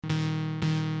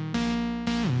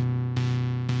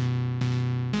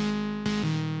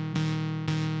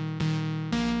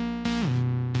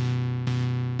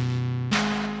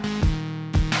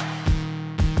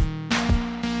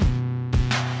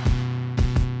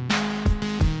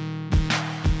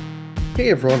Hey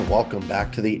everyone, welcome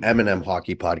back to the M&M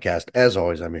Hockey Podcast. As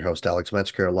always, I'm your host, Alex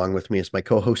Metzger. Along with me is my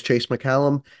co-host, Chase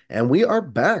McCallum, and we are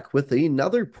back with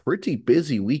another pretty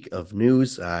busy week of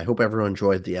news. I hope everyone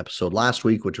enjoyed the episode last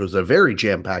week, which was a very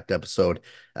jam-packed episode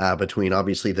between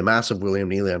obviously the massive William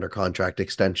Nylander contract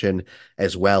extension,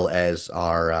 as well as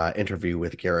our interview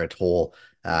with Garrett Hole.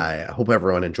 I hope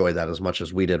everyone enjoyed that as much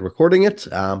as we did recording it.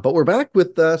 But we're back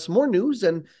with some more news,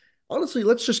 and honestly,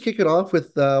 let's just kick it off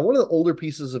with one of the older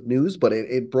pieces of news, but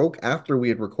it broke after we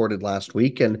had recorded last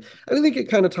week. And I think it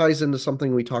kind of ties into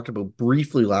something we talked about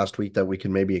briefly last week that we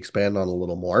can maybe expand on a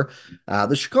little more.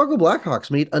 The Chicago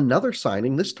Blackhawks made another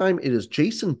signing. This time it is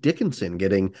Jason Dickinson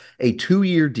getting a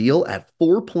 2-year deal at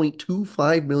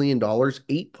 $4.25 million,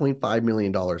 $8.5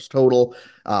 million total.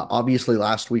 Obviously,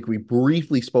 last week we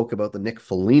briefly spoke about the Nick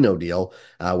Foligno deal,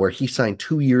 where he signed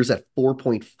 2 years at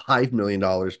 $4.5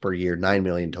 million per year, $9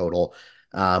 million total.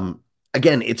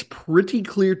 Again, it's pretty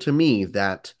clear to me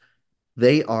that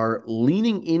they are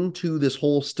leaning into this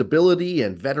whole stability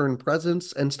and veteran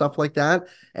presence and stuff like that.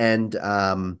 And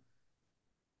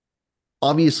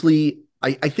obviously,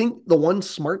 I think the one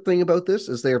smart thing about this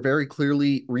is they're very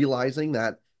clearly realizing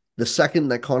that the second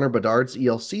that Connor Bedard's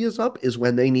ELC is up is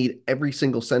when they need every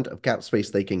single cent of cap space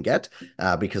they can get,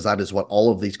 because that is what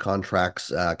all of these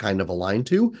contracts kind of align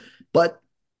to. But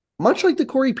much like the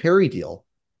Corey Perry deal,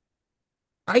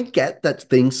 I get that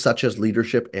things such as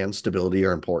leadership and stability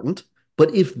are important.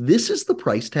 But if this is the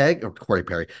price tag, or Corey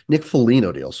Perry, Nick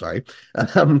Foligno deal, sorry.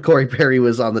 Corey Perry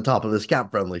was on the top of this cap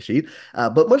friendly sheet.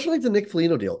 But much like the Nick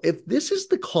Foligno deal, if this is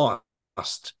the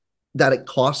cost that it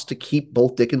costs to keep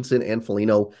both Dickinson and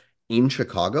Foligno in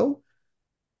Chicago,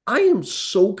 I am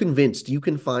so convinced you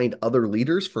can find other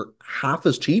leaders for half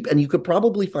as cheap, and you could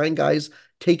probably find guys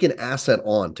take an asset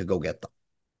on to go get them.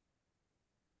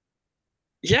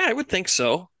 Yeah, I would think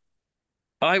so.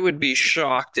 I would be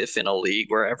shocked if in a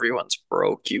league where everyone's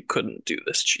broke, you couldn't do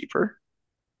this cheaper.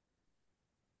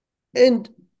 And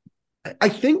I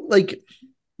think, like,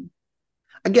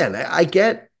 again, I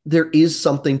get there is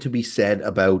something to be said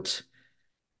about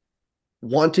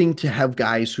wanting to have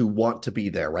guys who want to be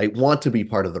there, right? Want to be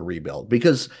part of the rebuild.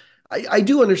 Because I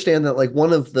do understand that, like,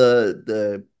 one of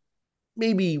the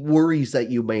maybe worries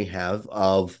that you may have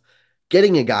of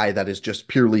getting a guy that is just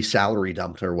purely salary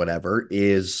dumped or whatever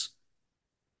is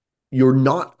you're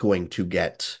not going to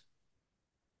get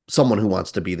someone who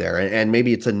wants to be there. And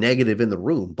maybe it's a negative in the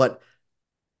room, but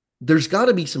there's got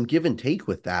to be some give and take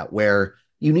with that where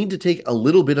you need to take a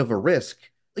little bit of a risk.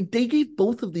 Like they gave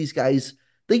both of these guys,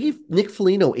 they gave Nick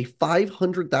Foligno a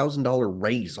 $500,000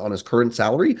 raise on his current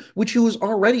salary, which he was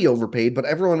already overpaid, but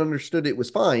everyone understood it was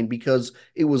fine because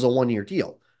it was a 1-year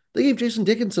deal. They gave Jason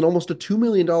Dickinson almost a $2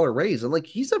 million raise, and like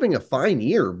he's having a fine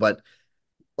year, but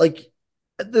like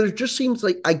there just seems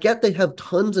like I get they have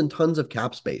tons and tons of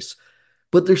cap space,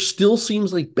 but there still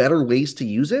seems like better ways to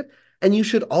use it. And you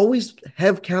should always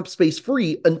have cap space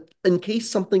free in case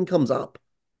something comes up.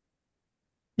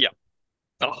 Yeah,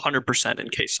 100% in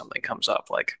case something comes up.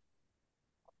 Like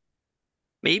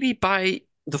maybe by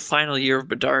the final year of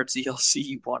Bedard's ELC,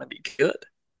 you want to be good.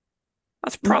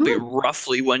 That's probably Mm-hmm.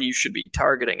 roughly when you should be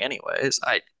targeting anyways.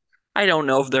 I don't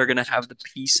know if they're going to have the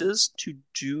pieces to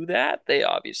do that. They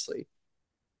obviously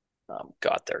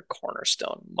got their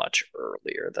cornerstone much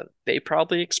earlier than they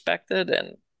probably expected,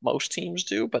 and most teams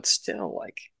do, but still,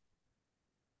 like,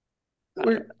 I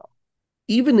don't Or know.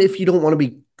 even if you don't want to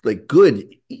be like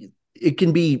good, it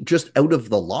can be just out of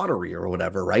the lottery or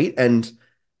whatever, right? And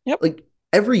Yep. like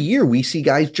every year we see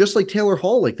guys just like Taylor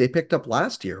Hall, like they picked up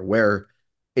last year, where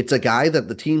it's a guy that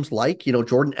the teams like.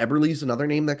 Jordan Eberle's another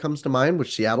name that comes to mind,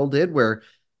 which Seattle did, where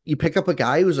you pick up a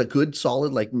guy who's a good,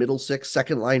 solid, like middle six,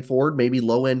 second line forward, maybe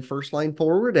low end first line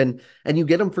forward, and you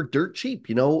get him for dirt cheap.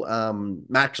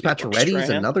 Max Pacioretty's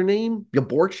Bjorkstrand. another name.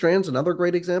 Borkstrand's another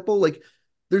great example. Like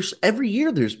there's every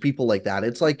year there's people like that.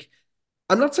 It's like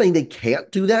I'm not saying they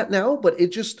can't do that now, but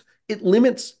it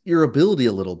limits your ability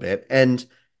a little bit. And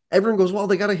everyone goes, well,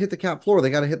 they got to hit the cap floor. They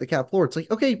got to hit the cap floor. It's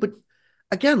like, okay, but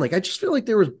again, like I just feel like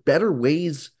there was better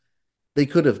ways they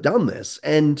could have done this.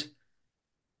 And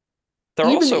They're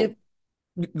even if also,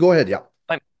 go ahead, yeah.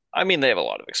 I, I mean, they have a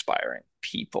lot of expiring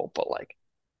people, but like,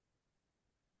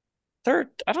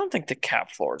 I don't think the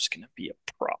cap floor is going to be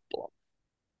a problem.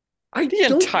 I The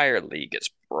don't entire league is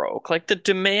broke. Like, the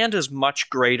demand is much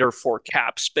greater for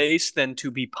cap space than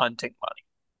to be punting money.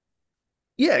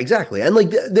 Yeah, exactly. And like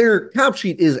their cap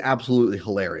sheet is absolutely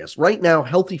hilarious. Right now,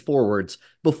 healthy forwards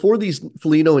before these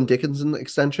Felino and Dickinson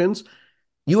extensions,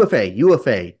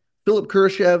 UFA. Philip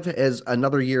Kurashev has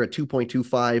another year at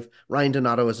 2.25. Ryan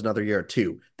Donato has another year at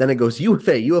 2. Then it goes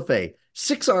UFA.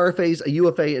 six RFAs, a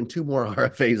UFA, and two more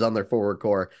RFAs on their forward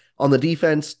core. On the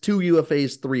defense, two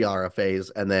UFAs, three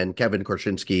RFAs, and then Kevin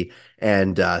Korchinski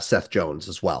and Seth Jones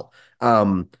as well.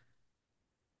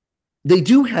 They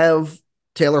do have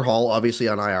Taylor Hall obviously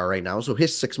on IR right now, so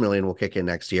his 6 million will kick in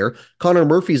next year. Connor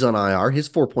Murphy's on IR, his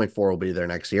 4.4 will be there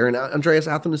next year, and Andreas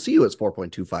Athanasiou is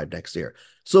 4.25 next year.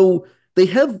 So they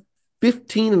have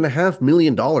 $15.5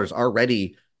 million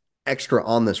already extra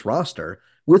on this roster.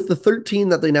 With the 13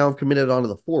 that they now have committed onto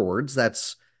the forwards,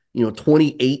 that's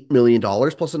 $28 million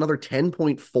plus another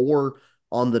 10.4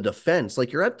 on the defense.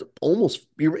 Like you're at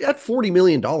 $40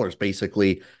 million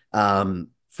basically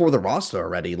for the roster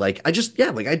already. I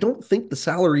don't think the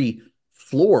salary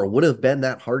floor would have been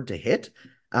that hard to hit.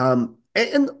 And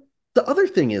the other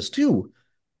thing is too,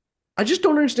 I just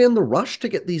don't understand the rush to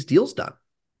get these deals done.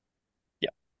 Yeah.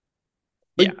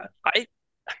 Like, Yeah. I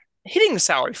hitting the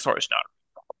salary floor is not.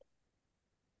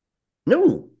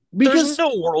 no, There's because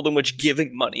no world in which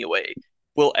giving money away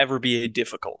will ever be a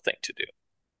difficult thing to do.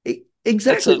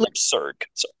 That's exactly. an Like, absurd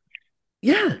concern.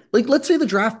 yeah, like let's say the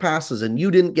draft passes and you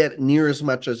didn't get near as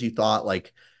much as you thought.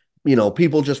 Like,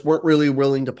 people just weren't really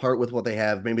willing to part with what they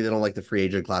have. Maybe they don't like the free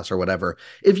agent class or whatever.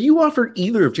 If you offered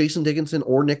either of Jason Dickinson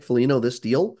or Nick Foligno this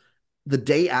deal the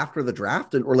day after the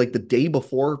draft or like the day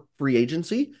before free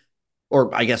agency,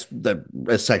 or I guess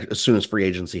as soon as free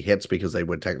agency hits because they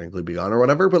would technically be gone or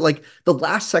whatever, but like the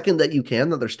last second that you can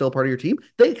that they're still part of your team,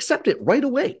 they accept it right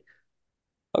away.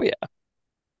 Oh yeah,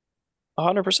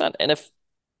 100%. And if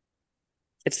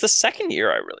it's the second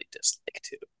year I really dislike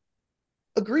too.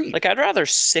 Agreed. Like I'd rather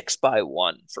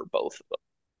 6-by-1 for both of them.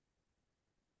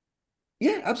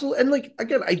 Yeah, absolutely. And like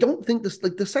again, I don't think this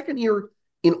like the second year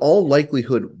in all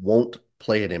likelihood won't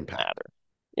play an impact. Matter.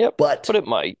 Yep, But but it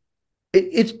might.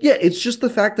 it's just the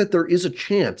fact that there is a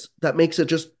chance that makes it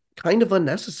just kind of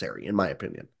unnecessary, in my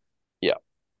opinion. Yeah.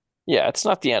 Yeah, it's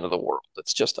not the end of the world.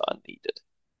 It's just unneeded.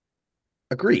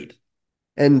 Agreed.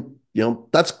 And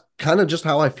that's kind of just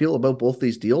how I feel about both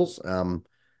these deals. I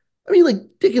mean, like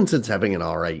Dickinson's having an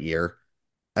all right year,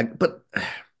 but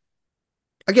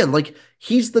again, like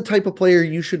he's the type of player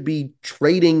you should be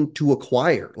trading to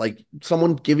acquire, like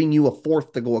someone giving you a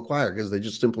fourth to go acquire because they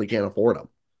just simply can't afford him.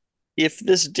 If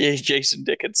this Jason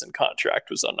Dickinson contract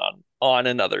was on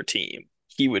another team,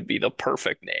 he would be the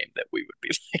perfect name that we would be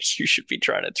like, you should be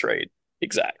trying to trade.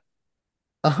 Exactly.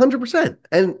 100%.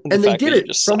 And The and they fact did that you it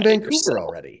just from signed it Vancouver yourself.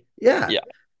 already. Yeah. Yeah.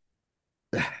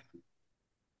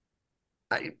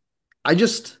 I I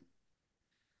just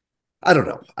I don't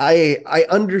know. I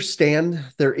understand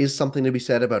there is something to be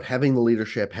said about having the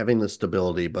leadership, having the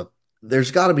stability, but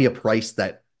there's got to be a price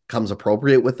that comes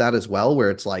appropriate with that as well, where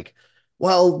it's like,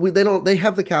 well, they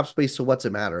have the cap space, so what's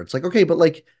it matter? It's like, okay, but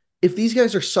like if these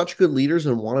guys are such good leaders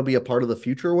and want to be a part of the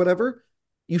future or whatever,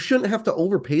 you shouldn't have to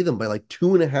overpay them by like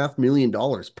 $2.5 million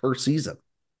per season.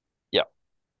 Yeah.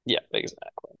 Yeah,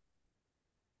 exactly.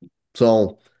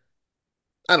 So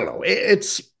I don't know.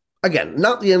 It's again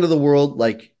not the end of the world.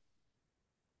 Like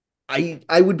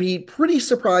I would be pretty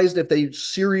surprised if they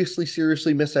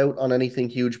seriously miss out on anything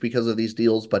huge because of these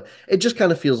deals, but it just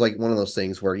kind of feels like one of those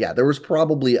things where, yeah, there was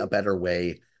probably a better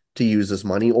way to use this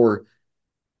money or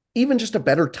even just a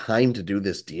better time to do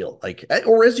this deal. Like,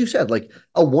 or as you said, like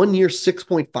a 1 year,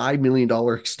 $6.5 million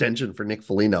extension for Nick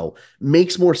Foligno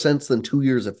makes more sense than 2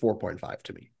 years at 4.5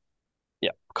 to me.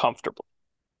 Yeah, comfortably.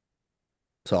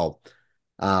 So,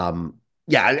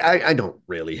 yeah, I don't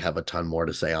really have a ton more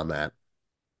to say on that,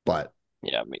 but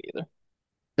Yeah, me either.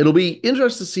 it'll be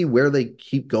interesting to see where they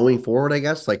keep going forward, I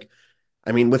guess. Like,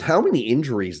 I mean, with how many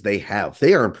injuries they have,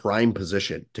 they are in prime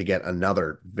position to get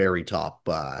another very top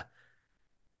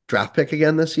draft pick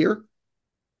again this year.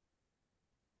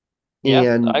 Yeah,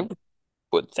 And I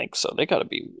would think so. They got to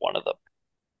be one of the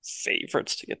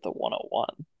favorites to get the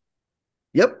 101.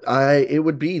 yep, I it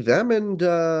would be them and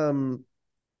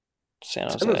San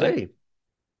San Jose. Jose,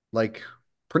 like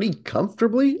pretty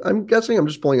comfortably. I'm guessing. I'm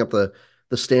just pulling up the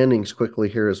standings quickly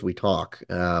here as we talk.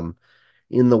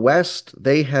 In the West,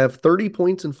 they have 30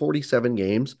 points in 47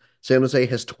 games. San Jose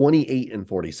has 28 and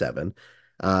 47.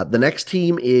 The next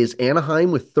team is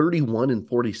Anaheim with 31 and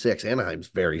 46. Anaheim's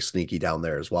very sneaky down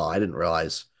there as well. I didn't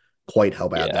realize quite how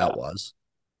bad Yeah, that was.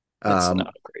 it's not Um,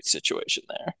 a great situation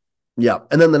there. yeah.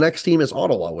 And then the next team is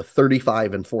Ottawa with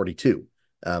 35 and 42.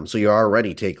 So you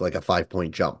already take like a 5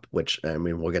 point jump, which I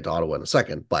mean, we'll get to Ottawa in a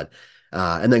second, but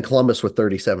and then Columbus with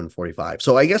 37 45.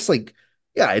 So I guess like,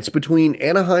 yeah, it's between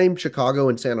Anaheim, Chicago,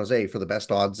 and San Jose for the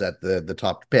best odds at the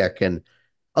top pick. And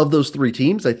of those three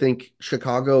teams, I think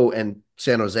Chicago and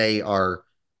San Jose are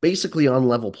basically on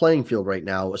level playing field right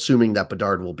now, assuming that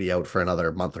Bedard will be out for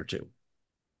another month or two.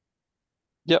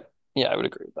 Yep. Yeah, I would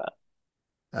agree with that.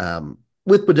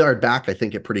 With Bedard back, I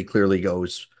think it pretty clearly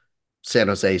goes San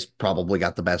Jose's probably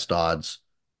got the best odds,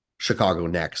 Chicago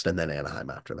next, and then Anaheim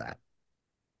after that.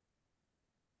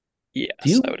 Do Yes,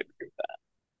 I you, would agree with that.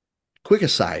 quick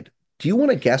aside, do you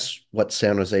want to guess what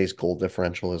San Jose's goal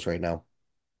differential is right now?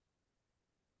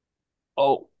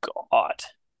 Oh God.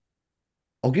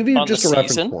 I'll give you On the just a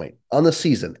reference season, point. On the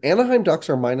season, Anaheim Ducks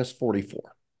are minus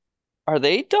 44. are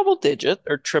they double digit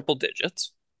or triple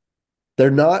digits?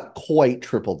 They're not quite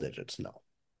triple digits, no.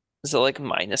 Is it like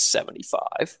minus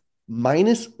 75?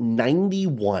 Minus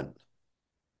 91.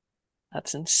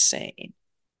 That's insane.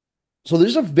 So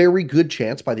there's a very good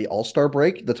chance by the All-Star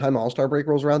break, the time the All-Star break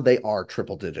rolls around, they are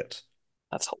triple digits.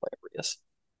 That's hilarious.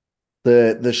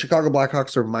 The Chicago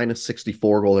Blackhawks are minus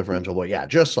 64 goal differential, but yeah,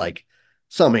 just like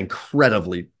some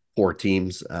incredibly poor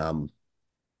teams.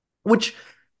 Which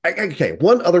okay,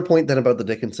 one other point then about the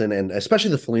Dickinson and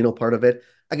especially the Foligno part of it.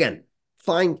 Again,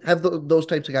 fine, have those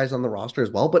types of guys on the roster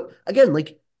as well, but again,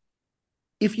 like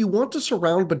if you want to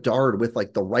surround Bedard with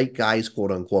like the right guys,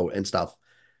 quote unquote, and stuff,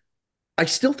 I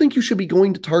still think you should be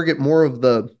going to target more of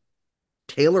the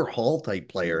Taylor Hall type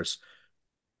players,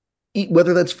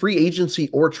 whether that's free agency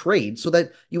or trade, so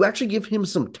that you actually give him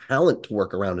some talent to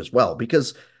work around as well.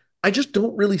 Because I just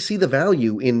don't really see the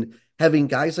value in having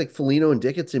guys like Foligno and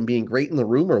Dickinson being great in the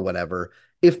room or whatever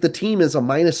if the team is a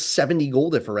minus 70 goal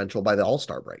differential by the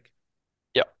All-Star break.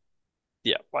 Yep.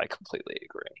 Yep. I completely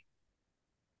agree.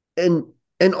 And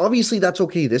and obviously that's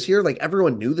okay this year. Like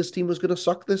everyone knew this team was going to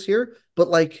suck this year, but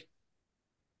like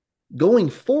going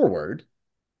forward,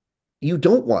 you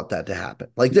don't want that to happen.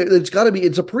 Like it's got to be,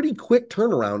 it's a pretty quick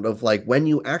turnaround of like when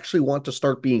you actually want to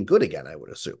start being good again, I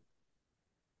would assume.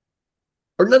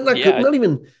 Or not good, Yeah. not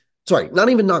even, sorry, not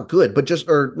even not good, but just,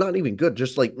 or not even good,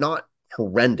 just like not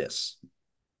horrendous.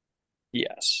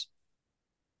 Yes.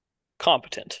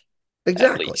 Competent, at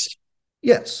Exactly. least.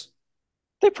 Yes.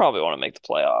 They probably want to make the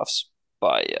playoffs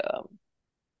by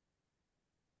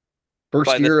First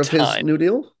by the year of his time. new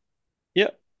deal, Yeah.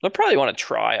 They'll probably want to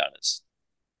try on his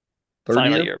third final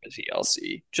year. year of his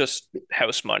ELC. Just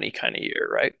house money kind of year,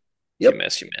 right? If Yep.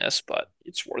 you miss, but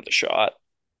it's worth a shot.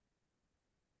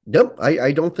 Yep.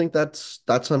 I don't think that's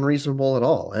unreasonable at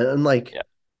all. And like, Yeah.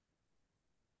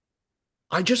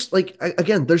 I just like,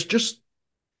 again, there's just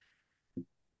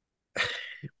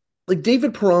like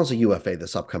David Perron's a UFA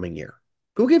this upcoming year.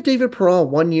 Go give David Perron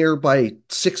 1 year by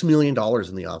 $6 million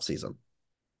in the offseason.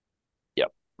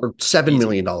 Yep. Or $7 Easy.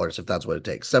 million if that's what it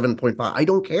takes. 7.5. I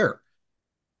don't care.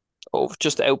 Oh,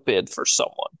 just outbid for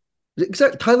someone.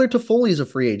 Exactly. Tyler Toffoli is a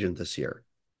free agent this year.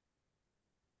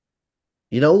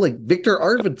 Like Victor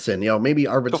Arvidsson, maybe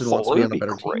Arvidsson wants to Toffoli be would on a be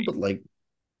better team, great. but like,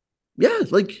 yeah,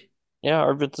 like Yeah,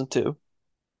 Arvidsson too.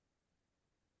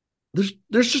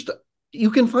 there's just you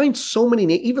can find so many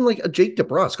even like a Jake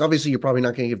DeBrusk. Obviously, you're probably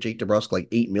not going to give Jake DeBrusk like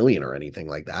 8 million or anything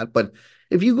like that. But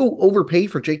if you go overpay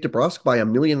for Jake DeBrusk by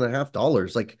 $1.5 million,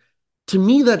 like to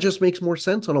me, that just makes more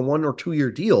sense on a 1 or 2 year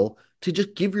deal to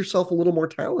just give yourself a little more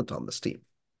talent on this team.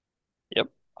 Yep.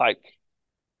 I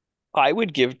I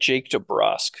would give Jake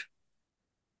DeBrusk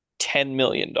 $10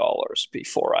 million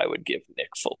before I would give Nick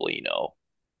Foligno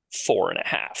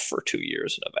 4.5 for 2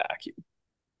 years in a vacuum.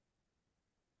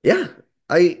 Yeah,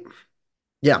 I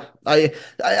yeah,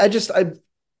 I just I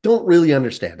don't really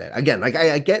understand it. Again, like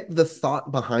I get the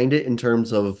thought behind it in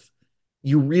terms of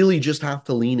you really just have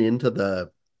to lean into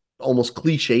the almost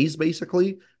cliches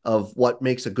basically of what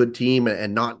makes a good team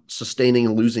and not sustaining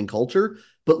a losing culture.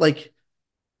 But like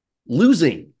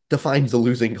losing defines the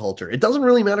losing culture. It doesn't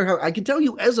really matter how I can tell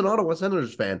you as an Ottawa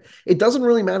Senators fan, it doesn't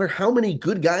really matter how many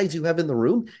good guys you have in the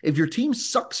room. If your team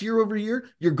sucks year over year,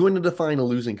 you're going to define a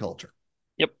losing culture.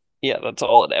 Yep. Yeah, that's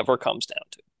all it ever comes down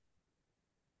to.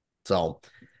 So,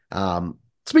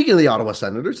 speaking of the Ottawa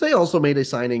Senators, they also made a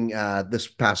signing this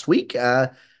past week.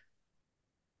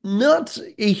 Not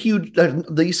a huge,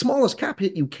 the smallest cap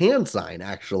hit you can sign,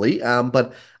 actually,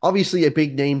 but obviously a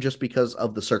big name just because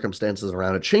of the circumstances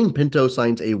around it. Shane Pinto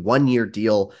signs a 1 year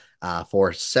deal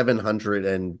for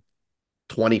 725K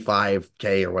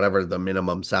or whatever the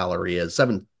minimum salary is,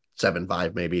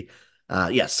 775 maybe.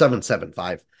 Yeah,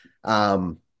 775.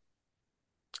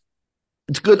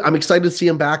 It's good. I'm excited to see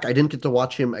him back. I didn't get to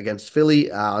watch him against Philly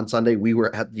on Sunday. We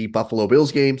were at the Buffalo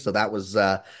Bills game, so that was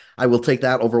I will take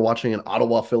that over watching an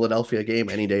Ottawa Philadelphia game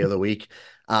any day of the week.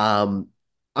 Um,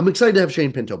 I'm excited to have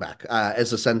Shane Pinto back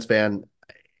as a Sens fan.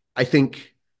 I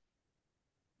think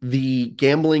the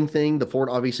gambling thing, the Ford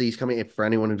obviously he's coming. For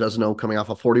anyone who doesn't know, coming off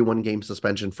a 41 game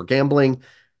suspension for gambling.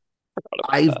 Forgot about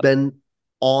I've that. been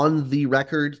on the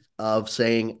record of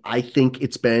saying I think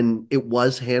it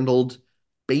was handled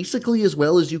basically as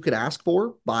well as you could ask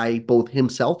for by both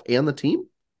himself and the team.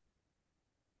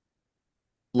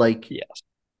 Like Yes.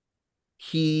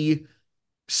 he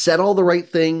said all the right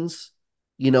things.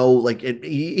 He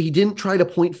didn't try to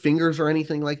point fingers or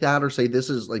anything like that or say this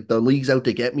is like the league's out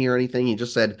to get me or anything. He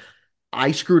just said,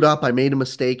 I screwed up. I made a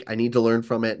mistake. I need to learn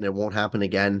from it and it won't happen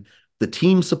again. The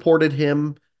team supported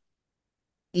him.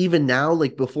 Even now,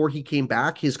 like before he came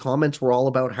back, his comments were all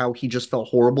about how he just felt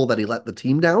horrible that he let the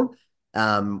team down.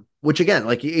 Which again,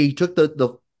 like he took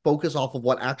the focus off of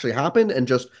what actually happened and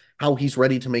just how he's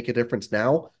ready to make a difference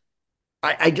now.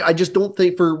 I just don't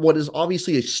think for what is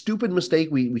obviously a stupid mistake,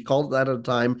 we called it that at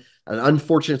the time, an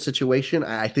unfortunate situation.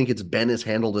 I think it's been as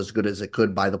handled as good as it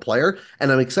could by the player,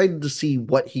 and I'm excited to see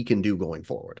what he can do going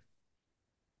forward.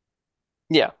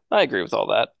 Yeah, I agree with all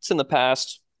that. It's in the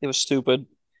past. It was stupid.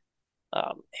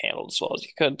 Handled as well as you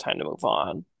could. Time to move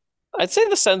on. I'd say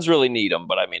the Sens really need him,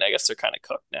 but I mean, I guess they're kind of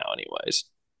cooked now, anyways.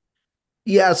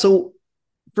 Yeah, so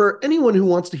for anyone who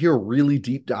wants to hear a really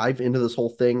deep dive into this whole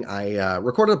thing, I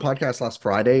recorded a podcast last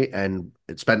Friday and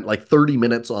it spent like 30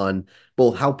 minutes on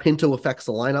both how Pinto affects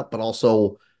the lineup, but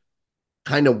also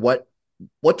kind of what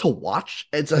to watch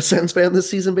as a Sens fan this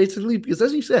season, basically. Because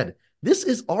as you said, this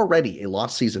is already a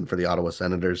lost season for the Ottawa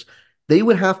Senators. They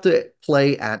would have to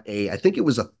play at I think it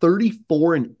was a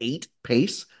 34-8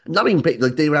 pace. Not even pace,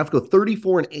 like they would have to go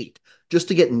 34-8 just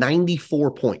to get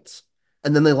 94 points.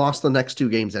 And then they lost the next two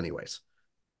games anyways.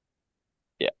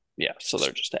 Yeah, yeah. So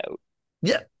they're just out.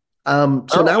 Yeah. So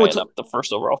Or now I it's end up the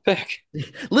first overall pick.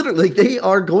 literally they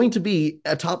are going to be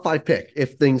a top five pick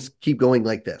if things keep going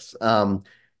like this. The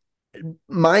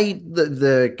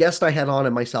guest I had on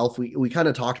and myself, we kind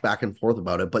of talked back and forth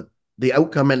about it, but the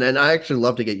outcome and I actually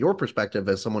love to get your perspective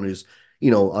as someone who's,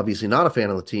 obviously not a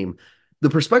fan of the team. The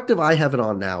perspective I have it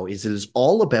on now is it is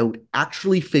all about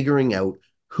actually figuring out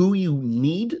who you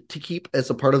need to keep as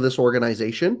a part of this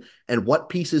organization and what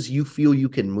pieces you feel you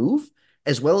can move,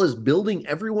 as well as building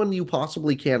everyone you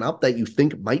possibly can up that you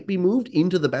think might be moved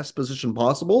into the best position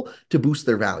possible to boost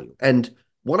their value. And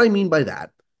what I mean by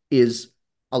that is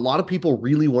a lot of people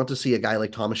really want to see a guy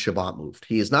like Thomas Chabot moved.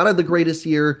 He has not had the greatest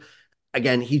year.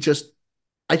 Again,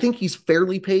 I think he's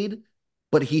fairly paid,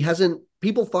 but he hasn't.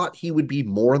 People thought he would be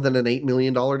more than an $8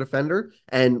 million defender.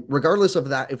 And regardless of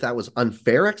that, if that was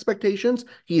unfair expectations,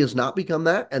 he has not become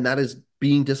that. And that is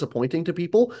being disappointing to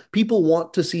people. People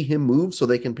want to see him move so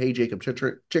they can pay Jacob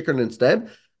Chikrin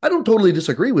instead. I don't totally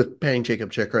disagree with paying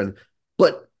Jacob Chikrin,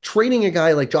 but trading a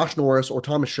guy like Josh Norris or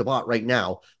Thomas Chabot right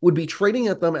now would be trading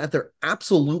at them at their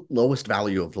absolute lowest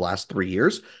value of the last 3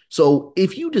 years. So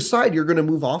if you decide you're going to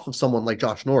move off of someone like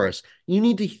Josh Norris, you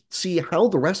need to see how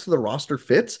the rest of the roster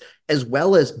fits, as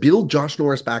well as build Josh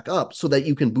Norris back up so that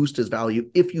you can boost his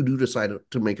value if you do decide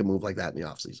to make a move like that in the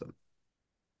offseason.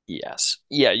 Yes.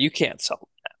 Yeah, you can't sell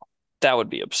him now. That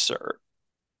would be absurd.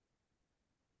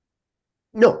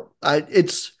 No,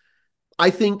 I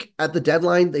think at the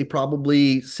deadline, they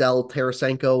probably sell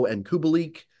Tarasenko and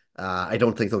Kubalik. I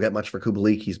don't think they'll get much for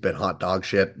Kubalik. He's been hot dog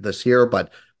shit this year,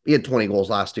 but he had 20 goals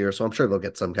last year, so I'm sure they'll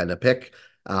get some kind of pick.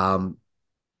 Um,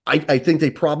 I think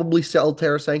they probably sell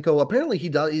Tarasenko. Apparently,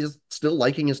 he's still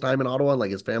liking his time in Ottawa, and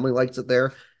like his family likes it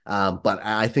there. But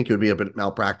I think it would be a bit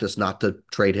malpractice not to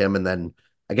trade him. And then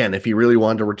again, if he really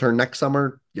wanted to return next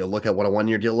summer, you'll look at what a 1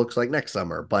 year deal looks like next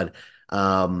summer. But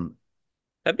um,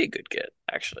 That'd be a good get,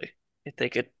 actually. If they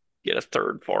could get a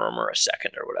third for him or a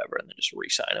second or whatever, and then just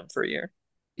re-sign him for a year.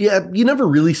 yeah, you never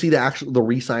really see the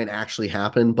re-sign actually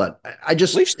happen. But I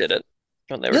just Leafs did it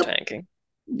when they were yep, tanking.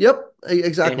 yep,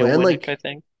 exactly. Daniel And Winnick, like I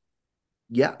think.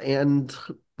 yeah, and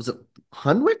was it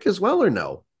Hunwick as well or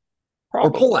no? Or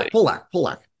Probably.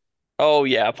 Polak. Oh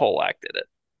yeah, Polak did it.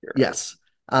 You're right. Yes.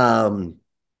 Um,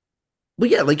 but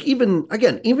yeah, like even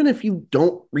if you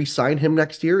don't re-sign him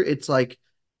next year, it's like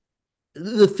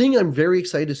the thing I'm very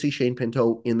excited to see Shane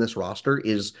Pinto in this roster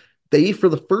is they, for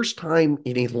the first time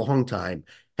in a long time,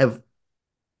 have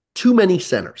too many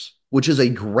centers, which is a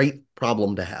great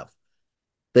problem to have.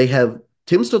 They have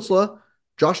Tim Stutzla,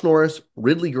 Josh Norris,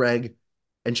 Ridley Gregg,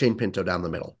 and Shane Pinto down the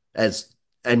middle.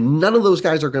 And none of those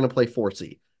guys are going to play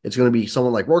 4C. It's going to be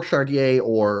someone like Rourke Chartier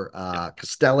or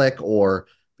Kostelic or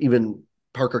even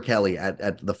Parker Kelly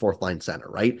at the fourth line center,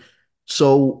 right?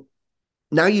 So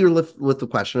now you're left with the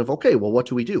question of, okay, well, what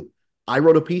do we do? I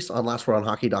wrote a piece on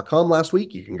lastwordonhockey.com last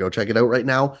week. You can go check it out right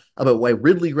now about why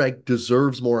Ridley Gregg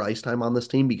deserves more ice time on this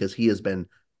team because he has been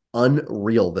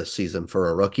unreal this season for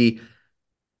a rookie.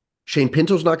 Shane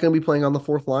Pinto's not going to be playing on the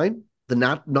fourth line.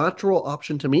 The natural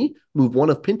option to me, move one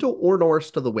of Pinto or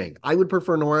Norris to the wing. I would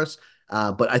prefer Norris,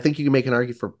 but I think you can make an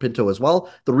argument for Pinto as well.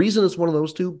 The reason it's one of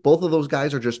those two, both of those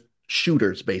guys are just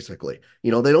shooters, basically. They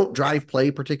don't drive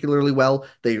play particularly well.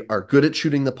 They are good at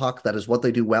shooting the puck. That is what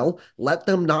they do well. Let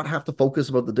them not have to focus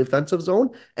about the defensive zone.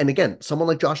 And again, someone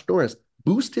like Josh Norris,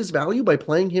 boost his value by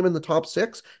playing him in the top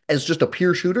six as just a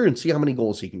pure shooter and see how many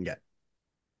goals he can get.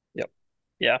 Yep.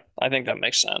 Yeah, I think that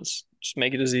makes sense. Just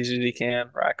make it as easy as you can,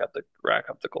 rack up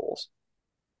the goals.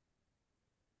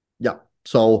 Yeah.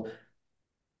 So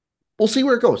we'll see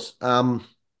where it goes.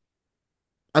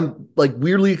 I'm like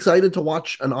weirdly excited to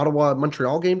watch an Ottawa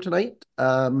Montreal game tonight.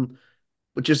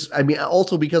 Which is, I mean,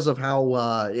 also because of how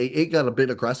it got a bit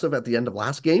aggressive at the end of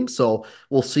last game. So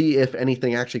we'll see if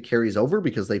anything actually carries over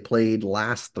because they played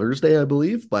last Thursday, I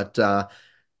believe. But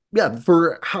yeah,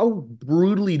 for how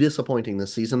brutally disappointing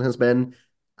this season has been,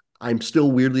 I'm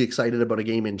still weirdly excited about a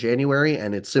game in January.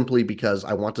 And it's simply because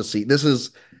I want to see this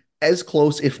is as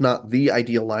close, if not the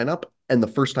ideal lineup, and the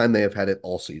first time they have had it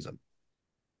all season.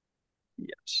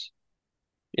 Yes.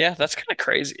 Yeah, that's kind of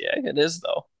crazy. Yeah, it is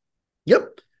though.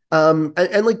 Yep.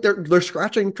 And like they're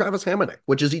scratching Travis Hamonic,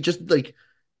 which is he just like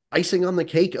icing on the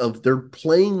cake of they're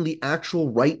playing the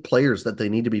actual right players that they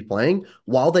need to be playing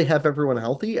while they have everyone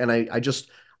healthy. And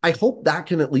I hope that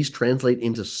can at least translate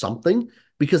into something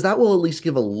because that will at least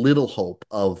give a little hope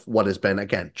of what has been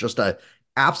again just a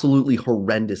absolutely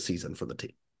horrendous season for the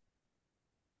team.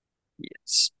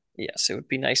 Yes. Yes, it would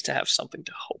be nice to have something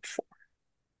to hope for.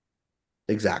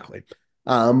 Exactly.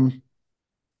 All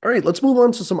right, let's move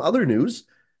on to some other news.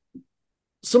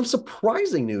 Some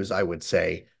surprising news, I would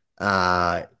say.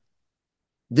 The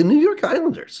New York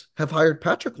Islanders have hired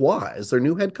Patrick Waugh as their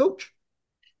new head coach.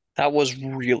 That was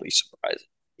really surprising.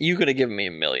 You could have given me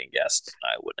a million guesses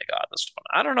and I wouldn't have gotten this one.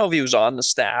 I don't know if he was on the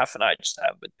staff and I just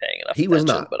haven't been paying enough He was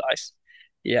attention, not. but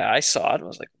yeah, I saw it and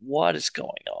was like, what is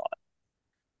going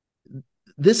on?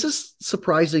 This is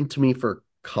surprising to me for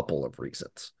a couple of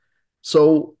reasons.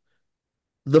 So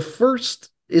the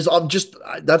first is just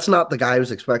that's not the guy I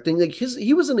was expecting. Like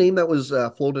he was a name that was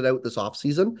floated out this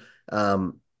offseason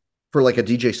for like a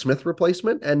DJ Smith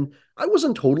replacement, and I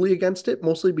wasn't totally against it,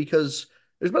 mostly because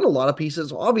there's been a lot of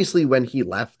pieces. Obviously, when he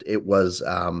left, it was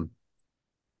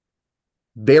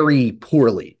very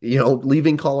poorly,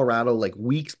 leaving Colorado like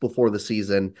weeks before the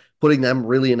season, putting them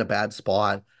really in a bad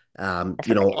spot. I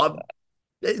forgot about that.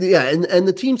 Yeah, and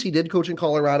the teams he did coach in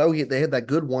Colorado, they had that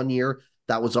good 1 year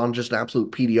that was on just an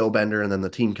absolute PDO bender, and then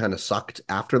the team kind of sucked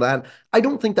after that. I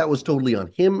don't think that was totally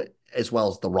on him, as well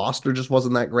as the roster just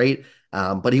wasn't that great.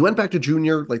 But he went back to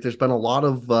junior. Like there's been a lot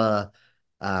of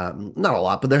not a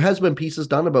lot, but there has been pieces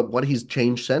done about what he's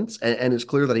changed since, and it's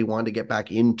clear that he wanted to get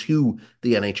back into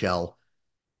the NHL.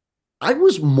 I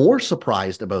was more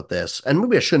surprised about this, and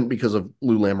maybe I shouldn't because of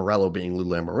Lou Lamoriello being Lou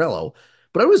Lamoriello,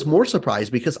 but I was more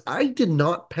surprised because I did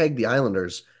not peg the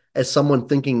Islanders as someone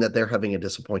thinking that they're having a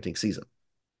disappointing season.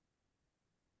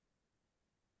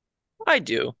 I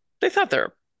do. They thought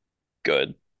they're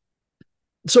good.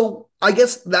 So I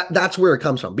guess that's where it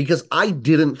comes from because I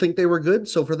didn't think they were good.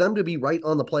 So for them to be right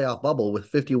on the playoff bubble with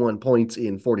 51 points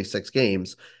in 46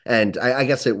 games, and I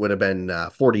guess it would have been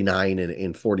 49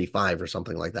 in 45 or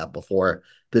something like that before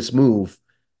this move.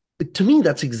 To me,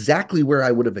 that's exactly where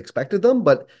I would have expected them.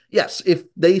 But yes, if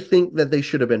they think that they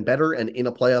should have been better and in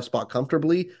a playoff spot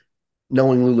comfortably,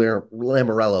 knowing Lou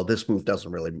Lamoriello, this move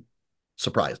doesn't really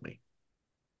surprise me.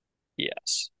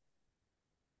 Yes.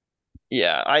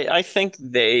 Yeah, I think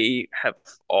they have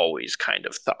always kind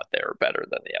of thought they were better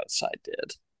than the outside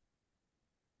did.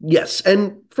 Yes,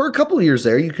 and for a couple of years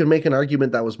there, you can make an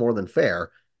argument that was more than fair.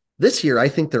 This year, I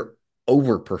think they're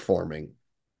overperforming,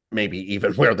 maybe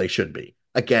even where they should be.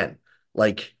 Again,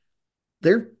 like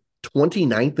they're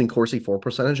 29th in Corsi for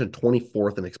percentage and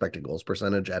 24th in expected goals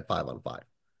percentage at 5 on 5.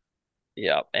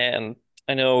 Yeah, and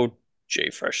I know Jay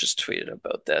Fresh has tweeted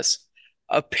about this.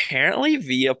 Apparently,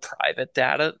 via private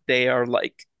data, they are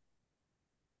like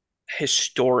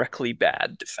historically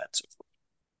bad defensively,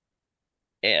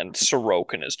 and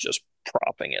Sorokin is just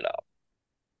propping it up.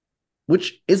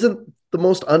 Which isn't the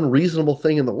most unreasonable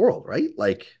thing in the world, right?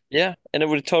 Like, Yeah, and it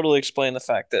would totally explain the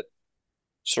fact that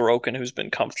Sorokin, who's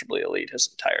been comfortably elite his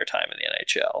entire time in the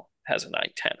NHL, has a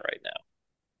 910 right now.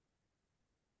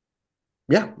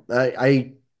 yeah,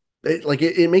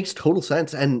 it makes total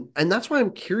sense, and that's why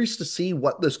I'm curious to see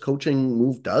what this coaching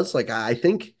move does. Like, I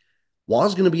think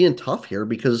Waugh's going to be in tough here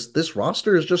because this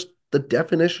roster is just the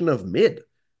definition of mid.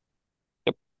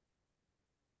 Yep.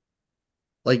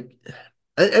 Like,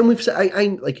 and we've said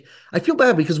I feel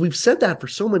bad because we've said that for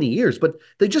so many years, but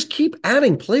they just keep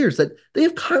adding players that they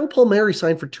have Kyle Palmieri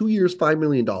signed for 2 years, $5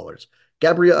 million.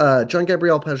 John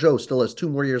Gabriel Pajot still has 2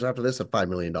 more years after this at $5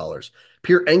 million.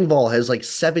 Pierre Engvall has like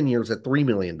 7 years at $3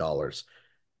 million.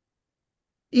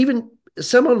 Even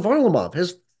Semyon Varlamov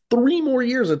has 3 more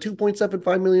years at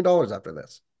 $2.75 million after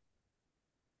this.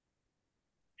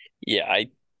 Yeah,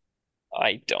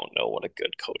 I don't know what a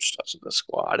good coach does in the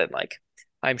squad. And like,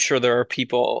 I'm sure there are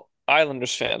people,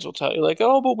 Islanders fans will tell you, like,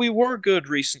 oh, but we were good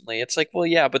recently. It's like, well,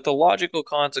 yeah, but the logical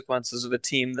consequences of a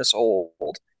team this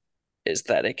old is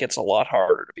that it gets a lot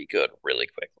harder to be good really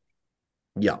quickly.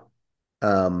 Yeah.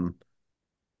 Um,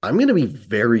 I'm going to be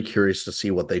very curious to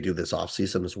see what they do this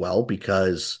offseason as well,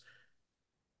 because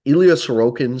Ilya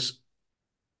Sorokin's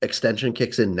extension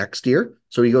kicks in next year.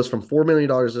 So he goes from $4 million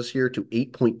this year to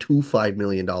 $8.25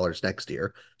 million next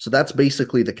year. So that's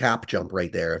basically the cap jump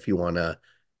right there, if you want to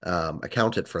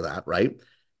account it for that, right?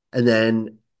 And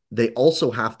then they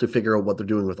also have to figure out what they're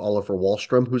doing with Oliver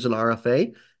Wahlstrom, who's an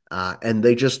RFA. And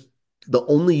the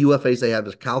only UFAs they have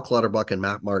is Cal Clutterbuck and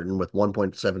Matt Martin with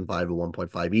 1.75 and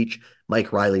 1.5 each,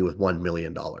 Mike Riley with $1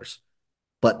 million.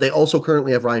 But they also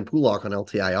currently have Ryan Pulock on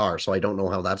LTIR, so I don't know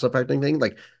how that's affecting things.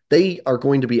 Like they are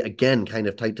going to be again kind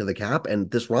of tight to the cap, and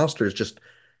this roster is just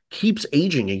keeps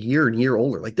aging a year and year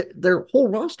older. Like their whole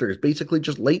roster is basically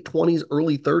just late 20s,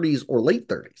 early 30s, or late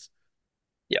 30s.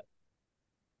 Yeah,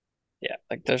 yeah.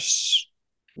 Like there's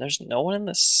no one in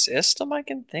the system I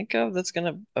can think of that's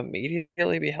gonna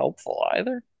immediately be helpful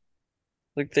either.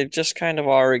 Like they just kind of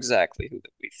are exactly who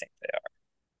we think they are.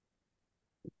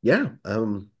 Yeah.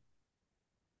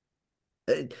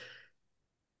 It,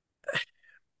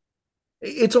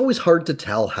 it's always hard to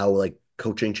tell how like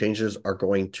coaching changes are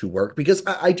going to work because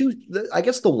I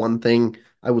guess the one thing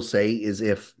I will say is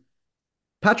if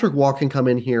Patrick Waugh can come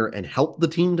in here and help the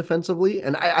team defensively.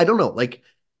 And I don't know, like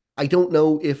I don't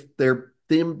know if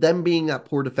them being that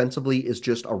poor defensively is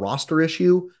just a roster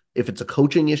issue, if it's a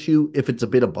coaching issue, if it's a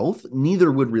bit of both.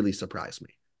 Neither would really surprise me.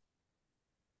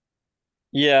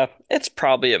 Yeah, it's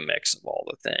probably a mix of all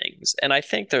the things. And I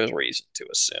think there's reason to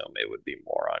assume it would be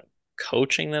more on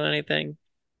coaching than anything,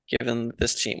 given that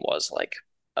this team was like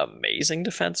amazing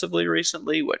defensively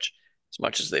recently, which as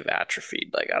much as they've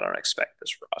atrophied, like I don't expect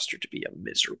this roster to be a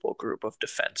miserable group of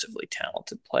defensively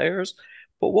talented players.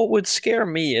 But what would scare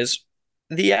me is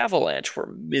the Avalanche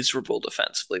were miserable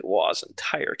defensively Waugh's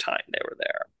entire time they were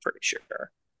there, I'm pretty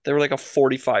sure. They were like a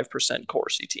 45%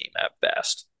 Corsi team at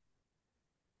best.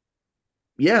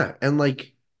 Yeah, and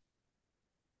like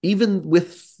even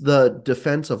with the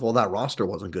defense of well, that roster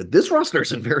wasn't good. This roster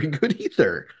isn't very good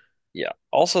either. Yeah.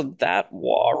 Also, that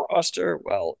Waugh roster,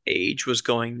 well, age was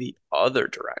going the other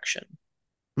direction.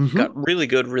 Got Hmm. really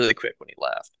good really quick when he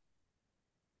left.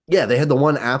 Yeah, they had the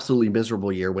one absolutely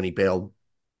miserable year when he bailed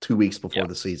 2 weeks before Yeah,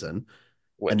 the season.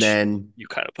 And which then you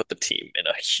kind of put the team in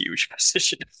a huge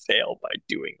position to fail by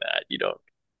doing that. You don't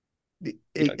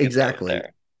get that exactly.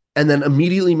 there. And then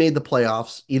immediately made the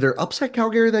playoffs, either upset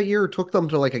Calgary that year or took them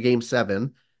to like a game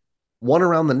 7, won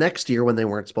around the next year when they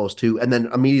weren't supposed to, and then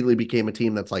immediately became a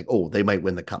team that's like, oh, they might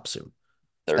win the cup soon.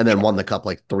 They're And then won charming. the cup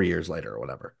like 3 years later or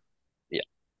whatever. Yeah.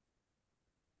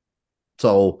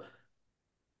 So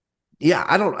yeah,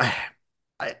 I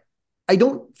I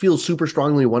don't feel super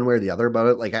strongly one way or the other about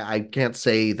it. Like I can't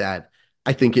say that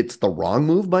I think it's the wrong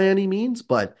move by any means,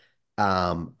 but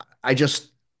I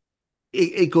just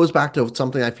it goes back to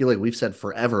something I feel like we've said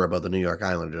forever about the New York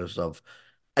Islanders of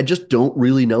I just don't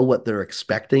really know what they're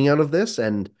expecting out of this.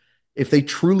 And if they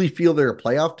truly feel they're a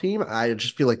playoff team, I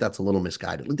just feel like that's a little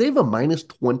misguided. Like they have a minus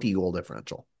 20 goal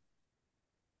differential.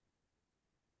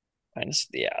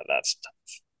 Yeah, that's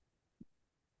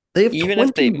They have even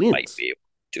if 20 they might wins. be able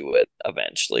to do it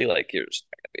eventually, like you're just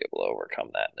not gonna be able to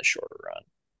overcome that in the shorter run.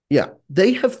 Yeah,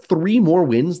 they have 3 more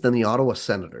wins than the Ottawa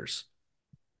Senators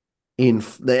and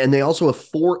they also have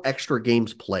 4 extra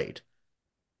games played.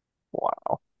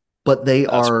 Wow. But they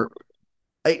That's are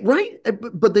right,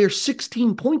 but they're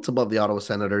 16 points above the Ottawa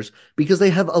Senators because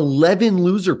they have 11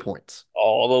 loser points.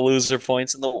 all the loser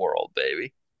points in the world,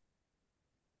 baby.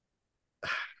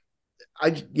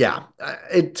 Yeah,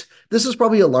 it this is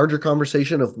probably a larger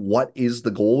conversation of what is the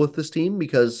goal with this team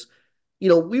because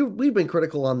we've been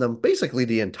critical on them basically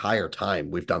the entire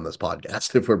time we've done this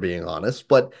podcast if we're being honest,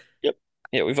 but Yep.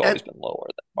 Yeah, we've always at been lower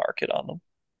than market on them.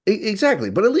 exactly,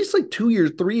 but at least like 2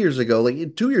 years, 3 years ago,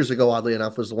 like 2 years ago, oddly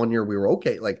enough, was the one year we were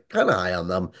okay, like kind of high on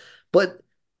them. But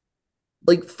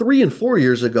like 3 and 4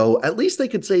 years ago, at least they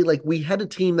could say like we had a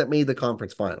team that made the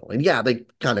conference final. And yeah, they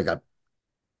kind of got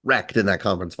wrecked in that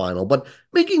conference final, but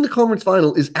making the conference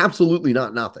final is absolutely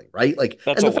not nothing, right? Like,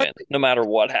 That's and a the fact win, no matter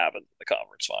what happens in the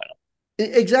conference final.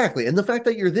 exactly, and the fact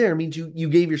that you're there means you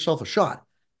gave yourself a shot.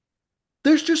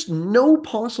 There's just no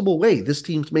possible way this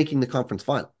team's making the conference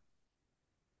final,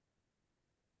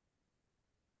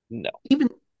 No. even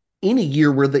in a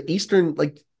year where the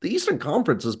Eastern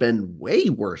Conference has been way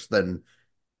worse than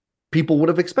people would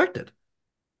have expected.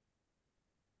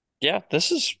 Yeah,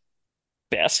 this is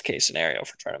best case scenario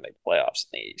for trying to make playoffs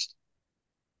in the East.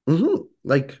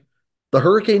 Like the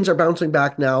Hurricanes are bouncing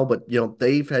back now, but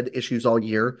they've had issues all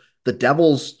year. The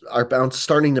Devils are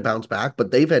starting to bounce back, but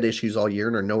they've had issues all year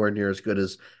and are nowhere near as good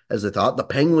as they thought. The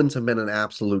Penguins have been an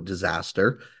absolute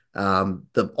disaster.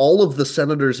 The all of the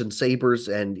Senators and Sabres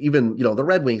and even the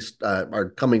Red Wings are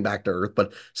coming back to earth,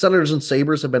 but Senators and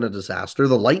Sabres have been a disaster.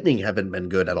 The Lightning haven't been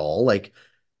good at all. Like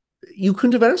you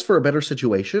couldn't have asked for a better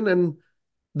situation, and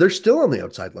they're still on the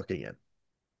outside looking in.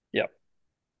 Yep.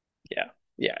 Yeah.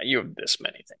 Yeah. You have this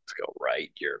many things go right.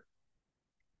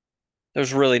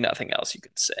 There's really nothing else you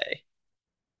could say.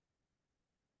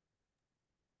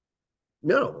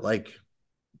 No, like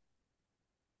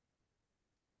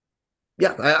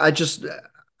yeah, I just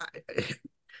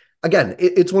again,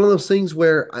 it's one of those things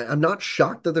where I'm not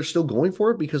shocked that they're still going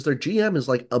for it because their GM is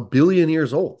like a billion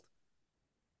years old.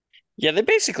 Yeah, they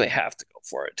basically have to go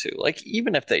for it too. Like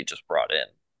even if they just brought in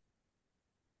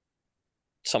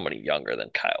somebody younger than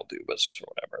Kyle Dubas or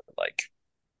whatever, like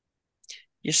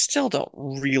you still don't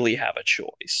really have a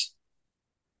choice.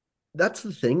 That's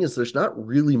the thing is there's not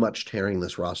really much tearing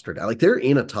this roster down. Like they're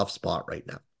in a tough spot right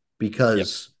now Yep.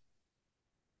 because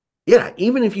yeah,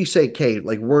 even if you say, "Okay,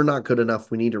 like we're not good enough,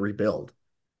 we need to rebuild."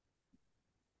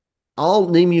 I'll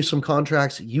name you some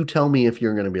contracts. You tell me if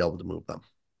you're going to be able to move them.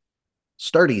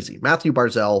 Start easy. Matthew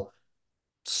Barzell,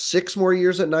 6 more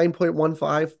years at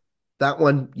 9.15. That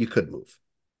one you could move.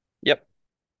 Yep.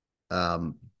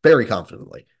 Very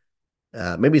confidently.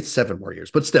 Maybe it's 7 more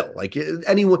years, but still, like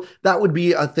anyone, that would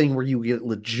be a thing where you get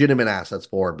legitimate assets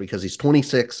for because he's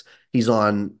 26. He's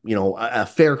on, a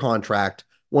fair contract.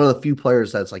 One of the few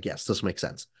players that's like, yes, this makes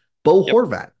sense. Bo Yep.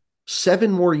 Horvat,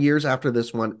 7 more years after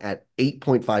this one at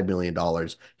 $8.5 million.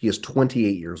 He is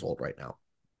 28 years old right now.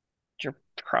 You're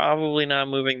probably not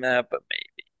moving that, but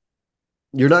maybe.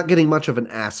 You're not getting much of an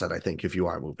asset, I think, if you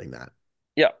are moving that.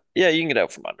 Yeah. Yeah, you can get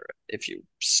out from under it if you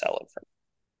sell it for.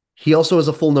 He also has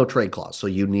a full no trade clause, so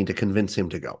you need to convince him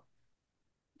to go.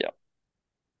 Yeah,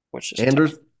 which is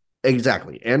Anders, tough.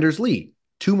 exactly. Anders Lee,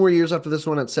 2 more years after this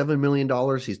one at $7 million.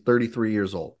 He's 33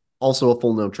 years old. Also a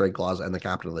full no trade clause and the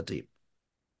captain of the team.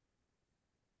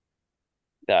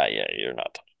 Yeah, you're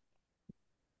not.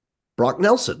 Brock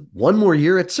Nelson, 1 more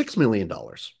year at $6 million.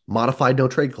 Modified no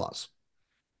trade clause.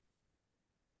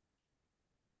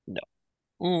 No.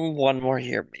 One more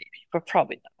year, maybe, but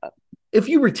probably not. If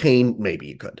you retain, maybe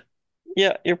you could.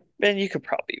 Yeah, and you could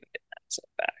probably even get that set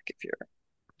back if you're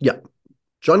Yeah.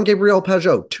 John Gabriel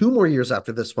Pajot, 2 more years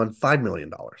after this one, $5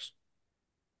 million.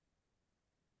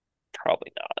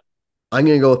 probably not. I'm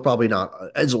going to go with probably not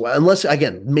as well, unless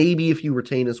again, maybe if you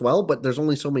retain as well, but there's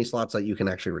only so many slots that you can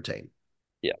actually retain.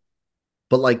 Yeah.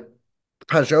 But like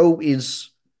Pajot is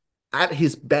at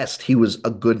his best, he was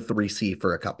a good 3C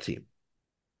for a cup team.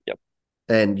 Yep.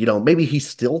 And maybe he's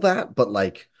still that, but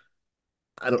like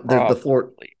I don't the floor,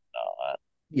 Probably not.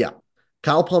 yeah.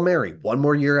 Kyle Palmieri, 1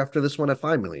 more year after this one at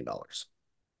 $5 million.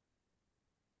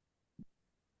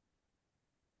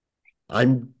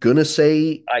 I'm gonna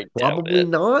say I doubt probably it.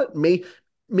 not.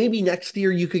 Maybe next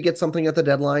year you could get something at the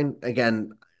deadline.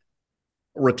 Again,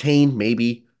 retain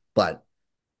maybe, but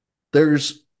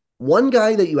there's one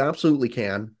guy that you absolutely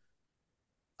can,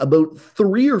 about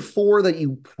 3 or 4 that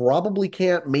you probably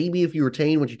can't, maybe if you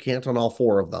retain, which you can't on all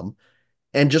 4 of them,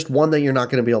 and just one that you're not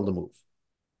going to be able to move.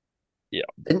 Yeah.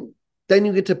 And then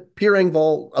you get to Pierre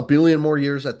Engvall, a billion more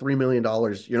years at $3 million.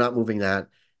 You're not moving that.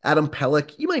 Adam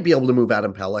Pelech, you might be able to move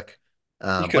Adam Pelech,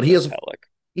 You but could he move has a Pellick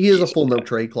he has a full easily. no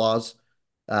trade clause.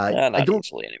 I Not don't.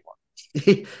 easily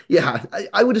anymore. Yeah,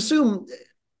 I would assume.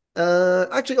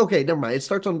 Actually, okay, never mind. It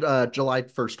starts on July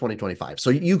 1st, 2025. So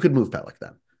you could move Pelech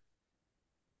then.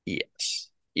 Yes.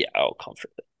 Yeah, oh,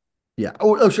 comfortably. Yeah.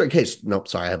 Oh, sure. Okay. Nope.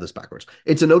 Sorry, I have this backwards.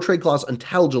 It's a no trade clause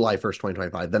until July 1st,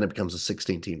 2025. Then it becomes a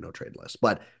 16 team no trade list.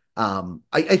 But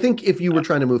I think if you were Yeah.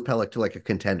 trying to move Pelech to like a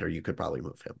contender, you could probably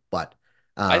move him. But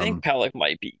I think um, Pellick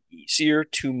might be easier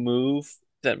to move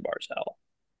than Barzell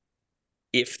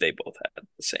if they both had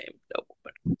the same double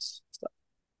benefits stuff.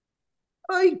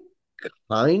 I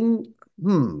kind,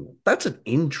 that's an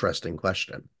interesting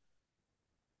question.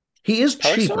 He is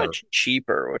Pellick's so cheaper. much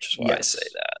cheaper, which is why I say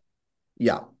Yes. that.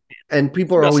 Yeah. And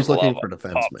people You are also always love looking a for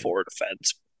top defensemen. four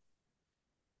defense.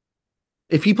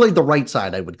 If he played the right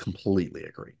side, I would completely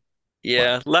agree. But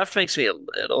Yeah, left makes me a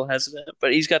little hesitant,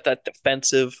 but he's got that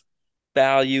defensive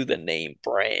value, the name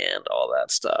brand, all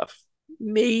that stuff.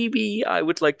 Maybe I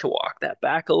would like to walk that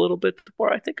back a little bit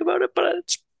before I think about it, but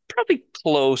it's probably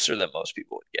closer than most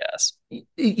people would guess.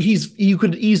 you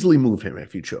could easily move him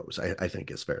if you chose, I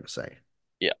think is fair to say.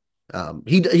 Yeah.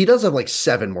 He does have like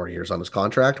 7 more years on his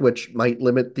contract, which might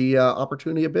limit the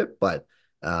opportunity a bit, but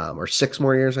or 6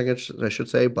 more years, I guess I should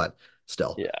say, but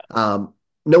still. Yeah.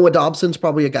 Noah Dobson's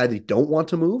probably a guy they don't want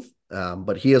to move,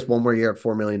 but he has 1 more year at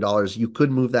 $4 million. You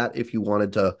could move that if you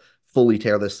wanted to fully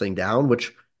tear this thing down,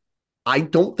 which I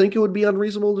don't think it would be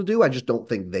unreasonable to do. I just don't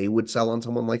think they would sell on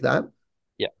someone like that.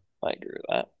 Yeah. I agree with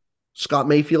that. Scott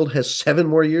Mayfield has 7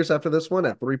 more years after this one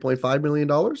at $3.5 million.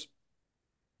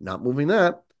 Not moving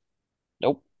that.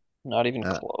 Nope. Not even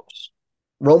Uh, close.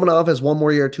 Romanov has 1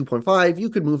 more year at 2.5. You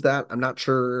could move that. I'm not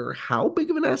sure how big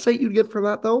of an asset you'd get for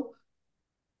that though.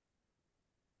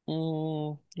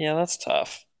 Yeah, that's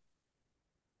tough.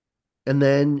 And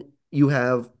then you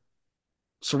have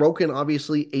Sorokin,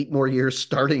 obviously, 8 more years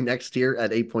starting next year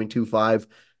at 8.25.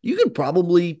 You could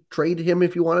probably trade him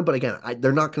if you wanted, but again,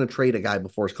 they're not going to trade a guy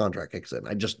before his contract kicks in.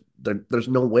 There's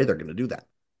no way they're going to do that.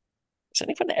 Has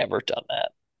anyone ever done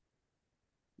that?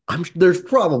 There's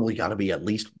probably got to be at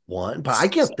least one, but I So,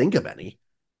 can't think of any.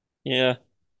 yeah.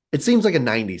 It seems like a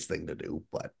 '90s thing to do,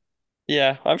 but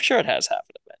Yeah, I'm sure it has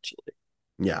happened eventually.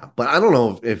 yeah, but I don't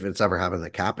know if it's ever happened in the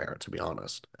cap era, to be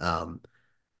honest. And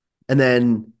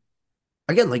then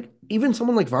again, like even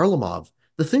someone like Varlamov,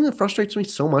 the thing that frustrates me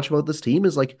so much about this team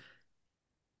is like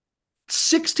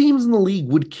 6 teams in the league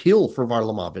would kill for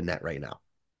Varlamov in net right now,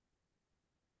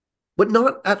 but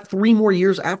not at 3 more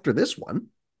years after this one.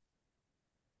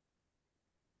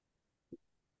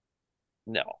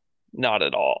 No, not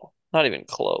at all. Not even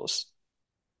close.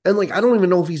 And like, I don't even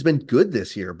know if he's been good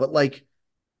this year, but like,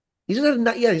 he's got a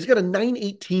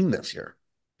 918 this year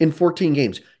in 14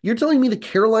 games. You're telling me the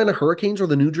Carolina Hurricanes or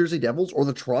the New Jersey Devils or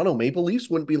the Toronto Maple Leafs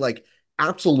wouldn't be like,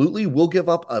 absolutely, we'll give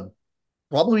up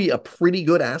probably a pretty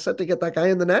good asset to get that guy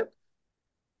in the net?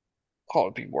 Oh,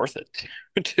 it'd be worth it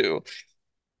too.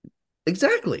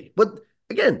 Exactly. But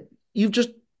again, you've just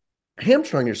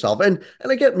hamstrung yourself. And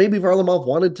again, maybe Varlamov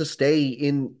wanted to stay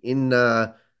in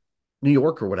New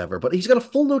York or whatever, but he's got a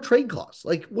full no trade clause.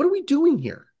 Like, what are we doing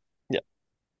here? Yeah.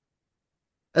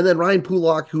 And then Ryan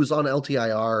Pulak, who's on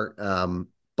LTIR,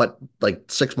 but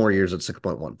like 6 more years at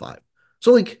 6.15.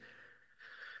 So like,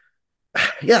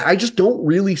 yeah, I just don't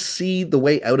really see the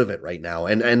way out of it right now.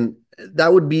 And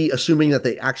that would be assuming that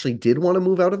they actually did want to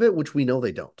move out of it, which we know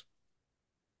they don't.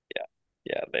 Yeah.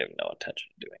 Yeah, they have no intention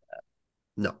of doing that.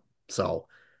 No. So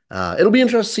it'll be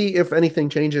interesting to see if anything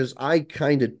changes. I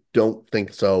kind of don't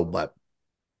think so, but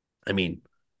I mean,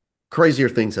 crazier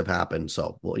things have happened.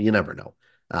 So, well, you never know.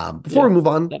 Before Yeah, we move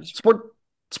on, that is fair.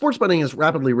 sports betting has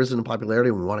rapidly risen in popularity.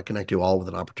 And we want to connect you all with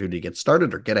an opportunity to get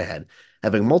started or get ahead.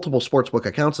 Having multiple sportsbook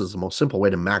accounts is the most simple way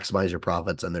to maximize your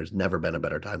profits, and there's never been a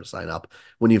better time to sign up.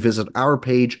 When you visit our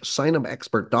page,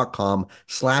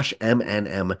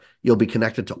 signupexpert.com/MNM, you'll be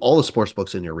connected to all the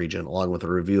sportsbooks in your region, along with a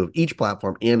review of each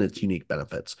platform and its unique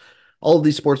benefits. All of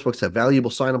these sportsbooks have valuable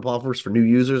sign-up offers for new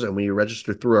users, and when you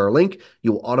register through our link,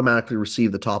 you will automatically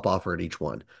receive the top offer at each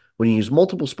one. When you use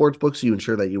multiple sportsbooks, you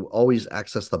ensure that you always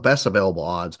access the best available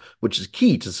odds, which is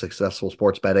key to successful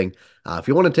sports betting. If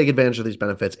you want to take advantage of these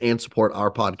benefits and support our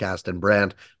podcast and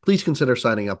brand, please consider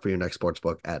signing up for your next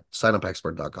sportsbook at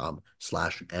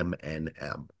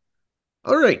signupexpert.com/MNM.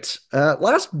 All right.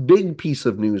 Last big piece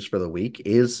of news for the week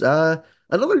is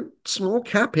another small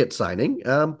cap hit signing,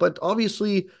 but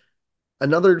obviously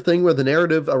another thing where the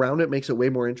narrative around it makes it way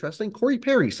more interesting. Corey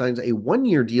Perry signs a 1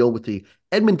 year deal with the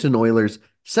Edmonton Oilers,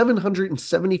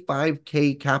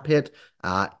 775K cap hit,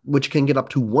 which can get up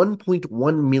to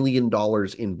 $1.1 million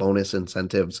in bonus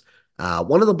incentives.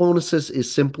 One of the bonuses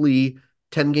is simply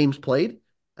 10 games played.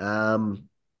 And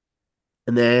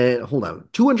then, hold on,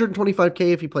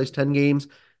 225K if he plays 10 games,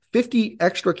 50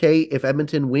 extra K if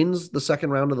Edmonton wins the second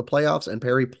round of the playoffs and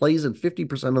Perry plays in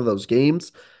 50% of those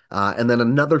games. And then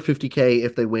another 50K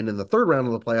if they win in the third round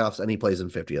of the playoffs and he plays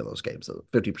in 50 of those games, so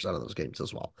 50% of those games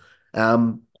as well.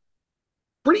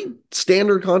 Pretty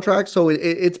standard contract. So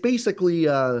it's basically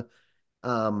 $1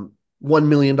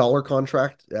 million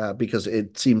contract because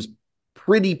it seems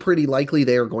pretty likely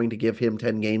they are going to give him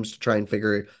 10 games to try and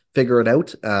figure it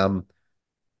out.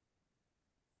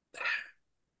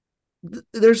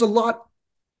 There's a lot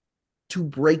to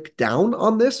break down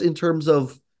on this in terms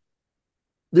of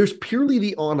there's purely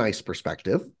the on ice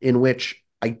perspective, in which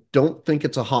I don't think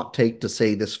it's a hot take to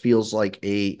say this feels like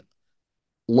a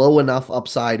low enough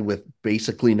upside with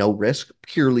basically no risk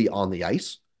purely on the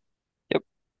ice. Yep.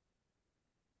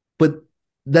 But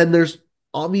then there's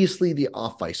obviously the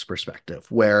off ice perspective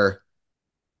where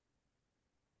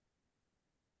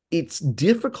it's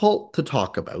difficult to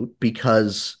talk about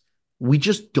because we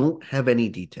just don't have any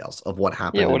details of what Yeah,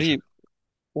 happened in Chicago.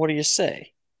 what do you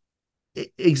say?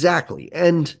 Exactly.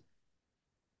 And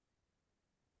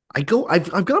I've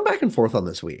gone back and forth on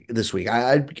this week.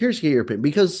 I'm curious to get your opinion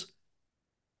because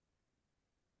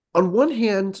on one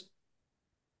hand,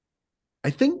 I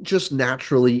think just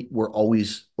naturally we're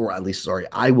always, or at least sorry,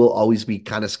 I will always be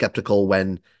kind of skeptical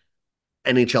when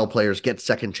NHL players get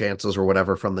second chances or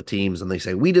whatever from the teams, and they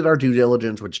say we did our due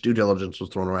diligence, which due diligence was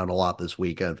thrown around a lot this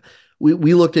week. And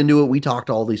we looked into it, we talked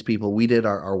to all these people, we did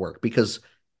our work because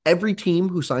every team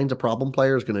who signs a problem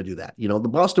player is going to do that. You know, the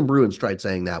Boston Bruins tried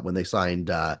saying that when they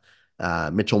signed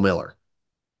Mitchell Miller,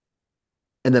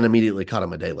 and then immediately cut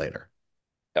him a day later.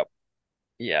 Yep.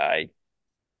 Yeah,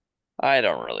 I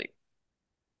don't really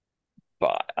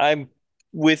buy. I'm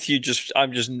with you.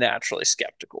 I'm just naturally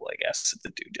skeptical. I guess the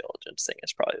due diligence thing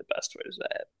is probably the best way to say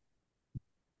it.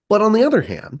 But on the other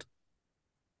hand,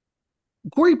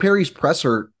 Corey Perry's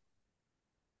presser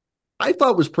I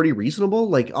thought was pretty reasonable.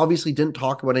 Like, obviously, didn't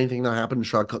talk about anything that happened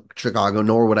in Chicago,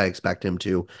 nor would I expect him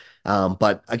to.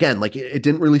 But again, like it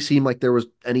didn't really seem like there was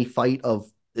any fight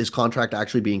of his contract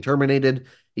actually being terminated.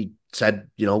 He said,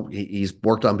 you know, he's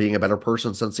worked on being a better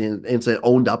person since the incident,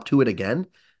 owned up to it again.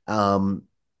 Um,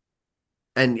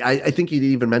 and I think he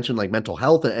even mentioned like mental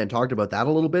health and talked about that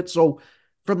a little bit. So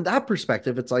from that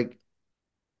perspective, it's like,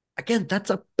 again, that's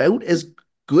about as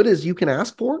good as you can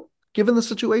ask for given the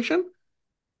situation.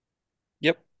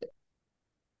 Yep.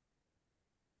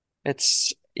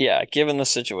 It's yeah. Given the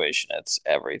situation, it's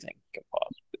everything you can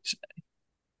possibly say.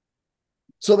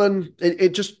 So then it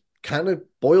just kind of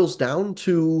boils down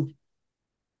to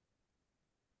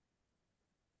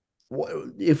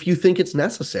if you think it's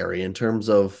necessary in terms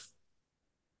of,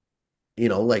 you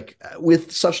know, like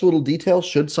with such little detail,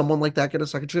 should someone like that get a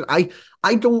second chance?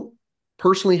 I don't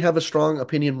personally have a strong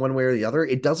opinion one way or the other.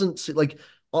 It doesn't like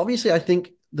obviously I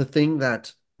think the thing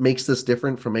that makes this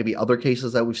different from maybe other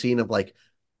cases that we've seen of like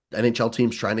NHL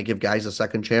teams trying to give guys a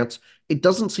second chance. It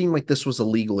doesn't seem like this was a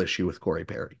legal issue with Corey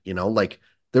Perry. You know, like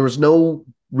there was no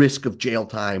risk of jail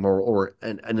time or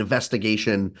an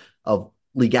investigation of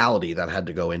legality that had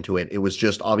to go into it. It was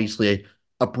just obviously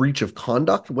a breach of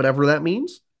conduct, whatever that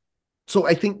means. So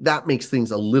I think that makes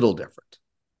things a little different.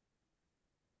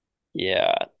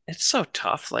 Yeah, it's so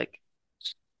tough. Like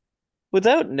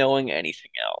without knowing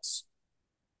anything else,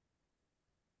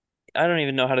 I don't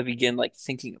even know how to begin like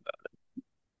thinking about it.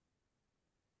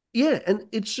 Yeah, and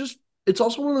it's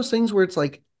also one of those things where it's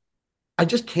like I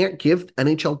just can't give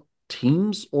NHL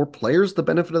teams or players the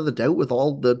benefit of the doubt with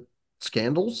all the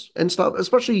scandals and stuff,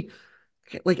 especially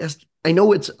like as I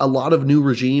know it's a lot of new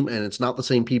regime and it's not the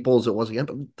same people as it was again,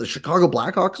 but the Chicago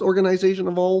Blackhawks organization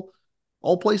of all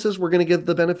places, we're going to give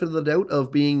the benefit of the doubt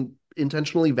of being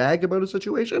intentionally vague about a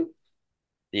situation.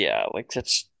 Yeah, like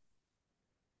that's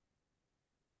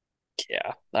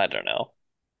yeah. I don't know.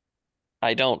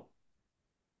 I don't.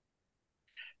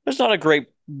 There's not a great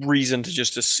reason to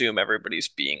just assume everybody's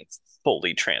being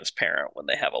fully transparent when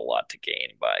they have a lot to gain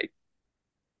by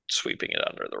sweeping it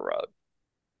under the rug.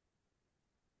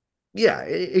 Yeah,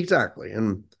 exactly.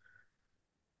 And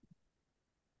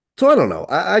so I don't know.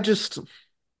 I just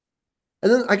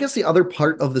and then I guess the other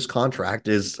part of this contract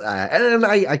is, and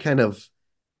I kind of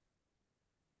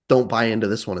don't buy into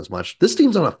this one as much. This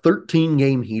team's on a 13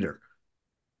 game heater,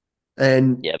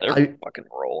 and Yeah, they're I fucking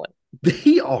rolling.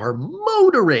 they are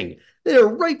motoring. They're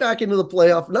right back into the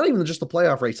playoff. Not even just the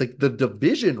playoff race, like the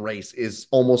division race is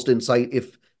almost in sight.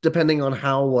 If depending on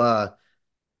how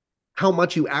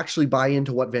much you actually buy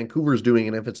into what Vancouver's doing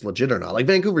and if it's legit or not. Like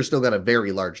Vancouver's still got a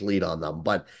very large lead on them,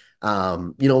 but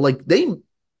you know, like they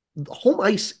home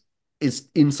ice is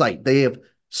in sight. They have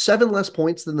seven less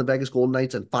points than the Vegas Golden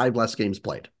Knights and five less games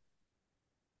played.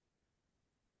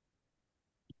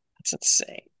 That's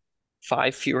insane.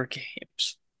 Five fewer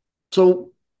games.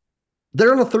 So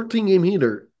they're on a 13 game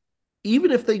heater.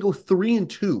 Even if they go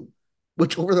 3-2,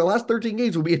 which over the last 13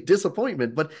 games would be a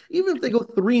disappointment, but even if they go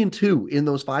 3-2 in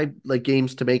those five like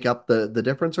games to make up the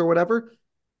difference or whatever,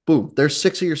 boom, they're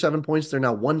 6 or 7 points. They're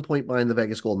now 1 point behind the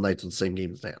Vegas Golden Knights with the same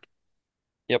game in hand.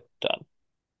 Yep, done.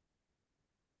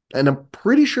 And I'm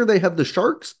pretty sure they have the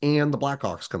Sharks and the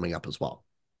Blackhawks coming up as well.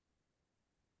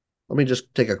 Let me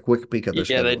just take a quick peek at their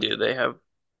Yeah, they schedule do. here. They have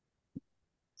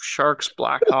Sharks,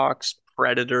 Blackhawks,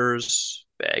 Predators,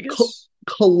 Vegas.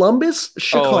 Columbus, Oh, it's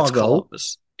Chicago,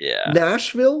 Columbus. Yeah.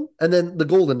 Nashville, and then the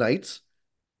Golden Knights,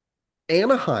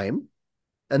 Anaheim,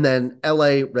 and then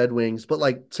LA Red Wings, but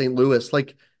like St. Louis,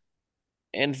 like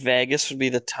And Vegas would be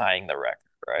the tying the record,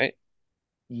 right?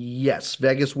 yes,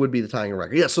 Vegas would be the tying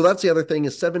record. Yeah, so that's the other thing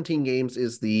is 17 games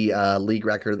is the league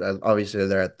record. Obviously,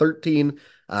 they're at 13.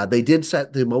 They did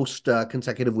set the most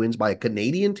consecutive wins by a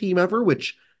Canadian team ever,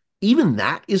 which even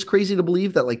that is crazy to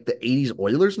believe that like the 80s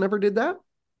Oilers never did that.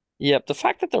 Yep. The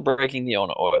fact that they're breaking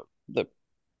the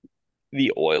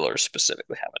the Oilers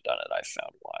specifically haven't done it. I've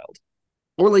found wild.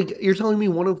 Or like you're telling me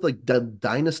one of like the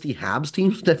Dynasty Habs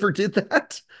teams never did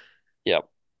that? Yep.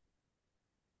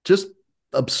 Just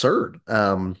absurd.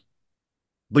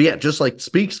 But yeah, just like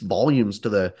speaks volumes to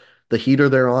the heater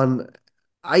they're on.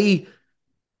 I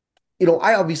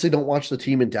I obviously don't watch the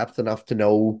team in depth enough to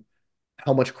know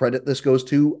how much credit this goes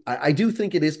to. I do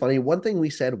think it is funny. One thing we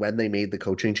said when they made the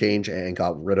coaching change and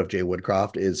got rid of Jay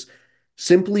Woodcroft is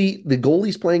simply the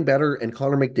goalie's playing better and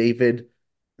Connor McDavid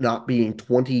not being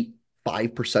 25%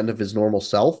 of his normal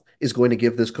self is going to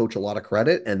give this coach a lot of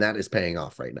credit, and that is paying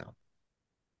off right now.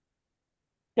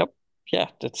 Yep. Yeah,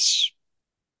 that's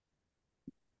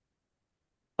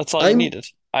all you I'm, needed.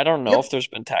 I don't know if yep, there's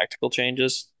been tactical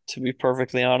changes, to be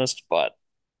perfectly honest, but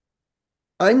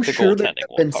I'm the sure there goaltending have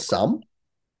will been cover it. some,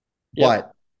 Yep.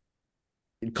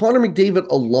 but Connor McDavid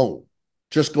alone,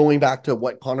 just going back to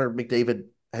what Connor McDavid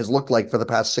has looked like for the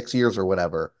past 6 years or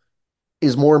whatever,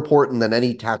 is more important than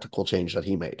any tactical change that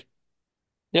he made.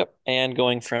 Yep. And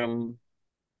going from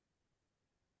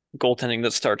goaltending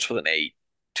that starts with an eight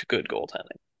to good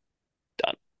goaltending.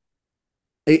 Done.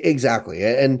 Exactly.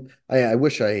 And I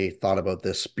wish I thought about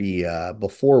this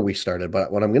before we started,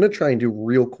 but what I'm going to try and do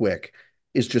real quick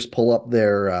is just pull up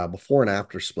their before and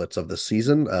after splits of the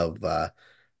season of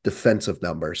defensive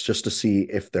numbers just to see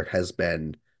if there has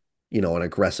been, an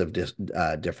aggressive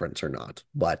difference or not.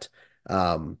 But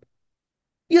um,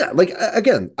 yeah, like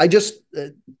again, I just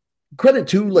credit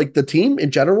to like the team in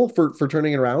general for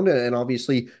turning it around, and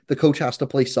obviously the coach has to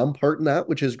play some part in that,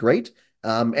 which is great.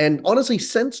 And honestly,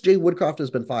 since Jay Woodcroft has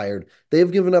been fired, they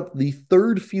have given up the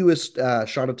third fewest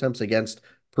shot attempts against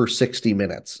per 60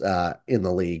 minutes in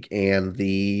the league, and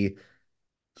the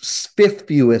sixth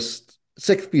fewest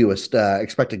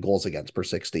expected goals against per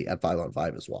 60 at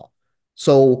 5-on-5 as well.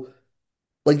 So,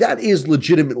 like that is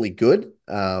legitimately good.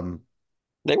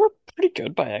 They were pretty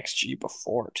good by XG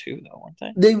before too, though,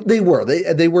 weren't they?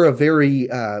 They were a very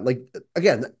like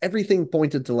again, everything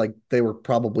pointed to like they were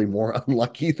probably more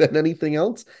unlucky than anything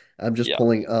else. I'm just Yeah.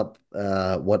 pulling up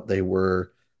what they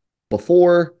were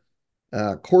before.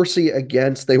 Corsi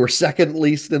against, they were second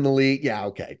least in the league. Yeah,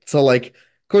 okay. So like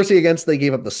Corsi against, they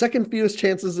gave up the second fewest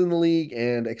chances in the league,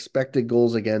 and expected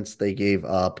goals against, they gave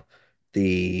up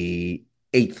the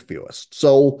eighth fewest.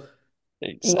 So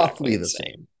Exactly roughly the the same.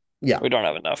 same. Yeah. We don't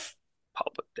have enough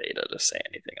public data to say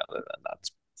anything other than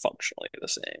that's functionally the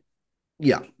same.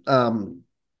 Yeah.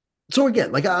 So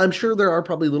again, like I'm sure there are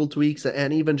probably little tweaks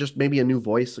and even just maybe a new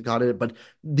voice got it, but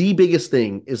the biggest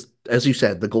thing is, as you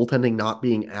said, the goaltending not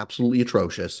being absolutely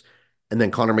atrocious, and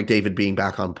then Connor McDavid being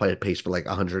back on pace for like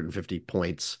 150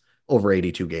 points over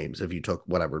 82 games if you took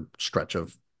whatever stretch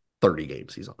of 30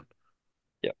 games he's on.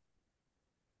 Yep.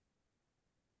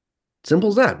 Simple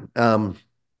as that.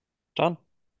 Done.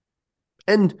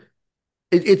 And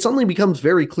it suddenly becomes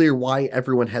very clear why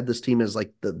everyone had this team as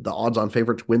like the odds-on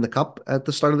favorite to win the cup at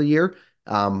the start of the year.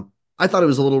 I thought it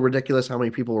was a little ridiculous how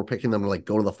many people were picking them to like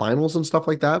go to the finals and stuff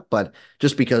like that, but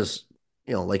just because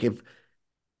like if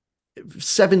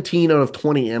 17 out of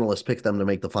 20 analysts pick them to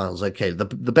make the finals, okay, the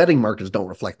betting markets don't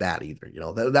reflect that either.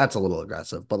 That's a little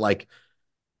aggressive, but like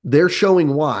they're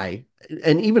showing why.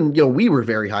 And even we were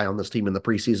very high on this team in the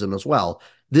preseason as well.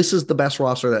 This is the best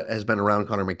roster that has been around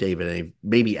Connor McDavid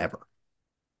maybe ever.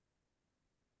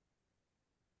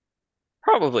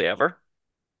 Probably ever.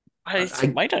 I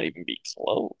Might not even be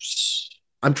close.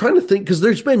 I'm trying to think because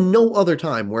there's been no other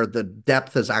time where the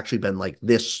depth has actually been like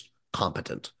this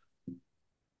competent.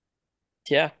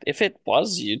 Yeah, if it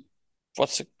was, you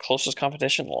what's the closest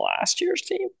competition? Last year's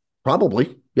team?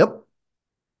 Probably. Yep.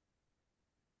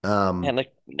 And Um, the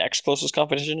next closest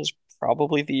competition is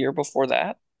probably the year before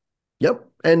that. yep.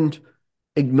 And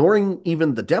ignoring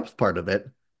even the depth part of it,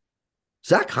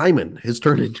 Zach Hyman has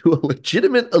turned into a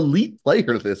legitimate elite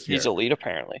player this He's year. elite,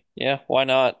 apparently. Yeah, why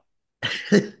not?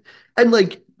 And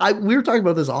like we were talking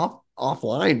about this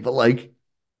offline, but like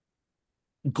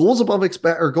goals above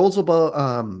expect or goals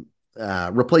above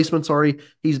replacement, sorry,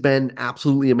 he's been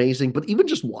absolutely amazing. But even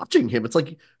just watching him, it's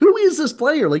like, who is this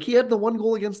player? Like he had the one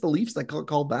goal against the Leafs that got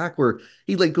called back where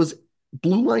he like goes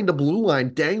blue line to blue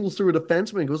line, dangles through a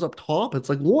defenseman, goes up top. It's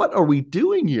like, what are we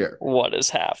doing here? What is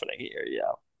happening here?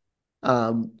 Yeah.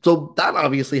 So that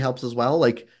obviously helps as well.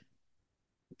 Like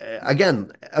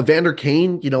again, Evander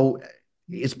Kane,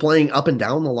 is playing up and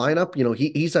down the lineup.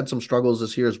 He's had some struggles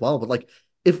this year as well. But like,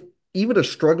 if even a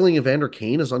struggling Evander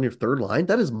Kane is on your third line,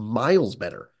 that is miles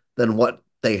better than what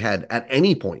they had at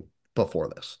any point before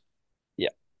this. Yeah.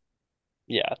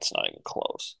 Yeah, it's not even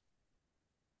close.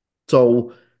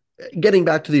 So getting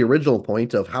back to the original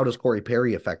point of how does Corey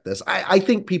Perry affect this, I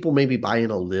think people maybe buy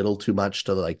in a little too much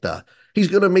to like the he's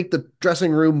going to make the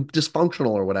dressing room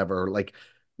dysfunctional or whatever. Like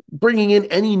bringing in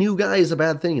any new guy is a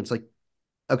bad thing. It's like,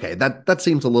 okay, that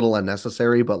seems a little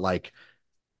unnecessary, but like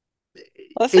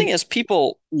Well, the thing it's is,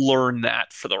 people learn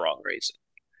that for the wrong reason.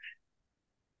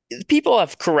 People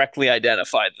have correctly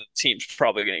identified that the team's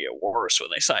probably going to get worse when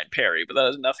they sign Perry, but that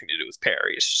has nothing to do with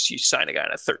Perry. It's just you sign a guy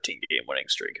on a 13-game winning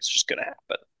streak. It's just going to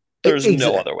happen. There's no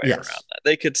exact other way around yes. that.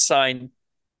 They could sign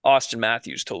Austin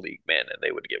Matthews to league man and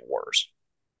they would get worse.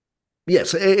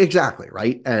 Yes, exactly,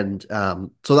 right? And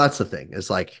so that's the thing. Is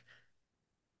like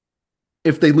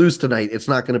if they lose tonight, it's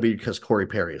not going to be because Corey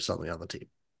Perry is suddenly on the team.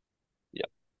 Yeah.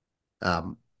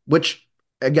 Which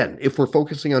again, if we're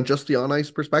focusing on just the on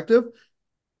ice perspective,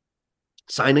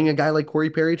 signing a guy like Corey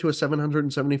Perry to a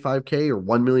 775K or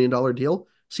 $1 million deal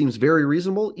seems very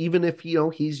reasonable, even if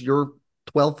he's your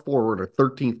 12th forward or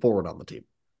 13th forward on the team.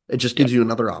 It just Yep. gives you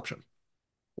another option.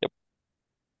 Yep.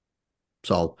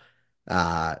 So,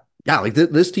 yeah, like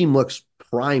this team looks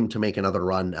primed to make another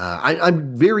run.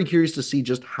 I'm very curious to see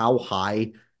just how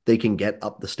high they can get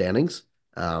up the standings.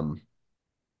 Um,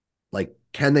 like,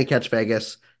 can they catch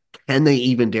Vegas? Can they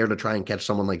even dare to try and catch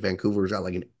someone like Vancouver who's got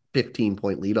like a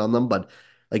 15-point lead on them? But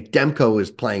like Demko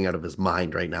is playing out of his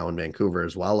mind right now in Vancouver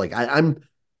as well. Like I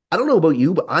don't know about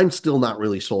you, but I'm still not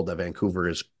really sold that Vancouver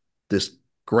is this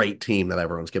great team that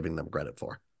everyone's giving them credit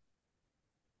for.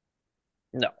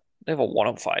 No, they have a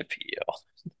 105 PEO.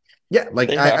 Yeah, like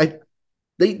They I, are. I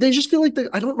they just feel like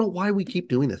I don't know why we keep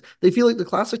doing this. They feel like the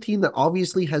classic team that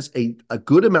obviously has a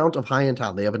good amount of high end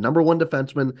talent. They have a number one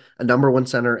defenseman, a number one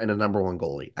center, and a number one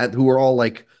goalie, who are all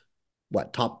like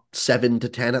what top 7 to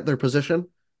 10 at their position.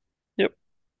 Yep.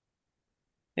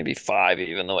 Maybe five,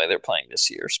 even the way they're playing this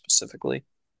year specifically.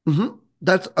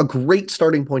 That's a great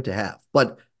starting point to have,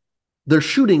 but they're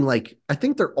shooting like I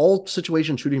think they're all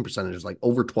situation shooting percentages like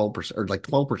over 12% or like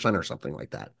 12% or something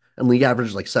like that, and league average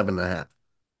is like 7.5.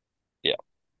 Yeah.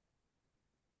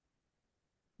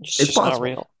 It's It's just not possible.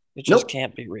 real. It just Nope.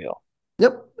 can't be real.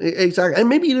 Yep, exactly. And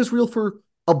maybe it is real for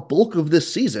a bulk of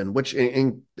this season, which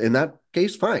in that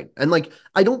case, fine. And like,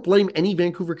 I don't blame any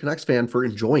Vancouver Canucks fan for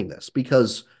enjoying this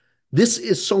because this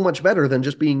is so much better than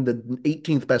just being the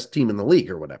 18th best team in the league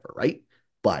or whatever, right?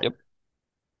 But Yep.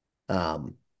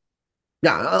 um,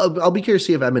 yeah, I'll be curious to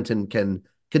see if Edmonton can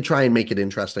try and make it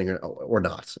interesting or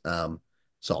not.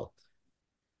 So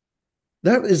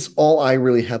that is all I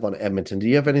really have on Edmonton. Do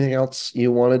you have anything else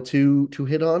you wanted to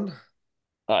hit on?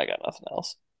 I got nothing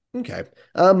else. Okay.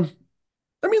 Um,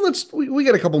 I mean, we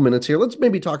got a couple minutes here. Let's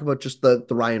maybe talk about just the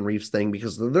Ryan Reeves thing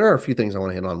because there are a few things I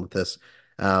want to hit on with this.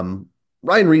 Um,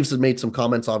 Ryan Reeves has made some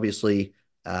comments. Obviously,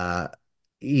 uh,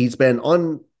 he's been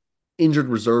on injured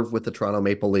reserve with the Toronto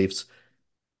Maple Leafs.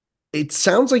 It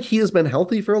sounds like he has been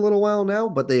healthy for a little while now,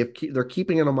 but they're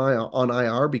keeping him on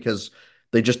IR because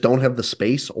they just don't have the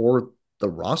space or the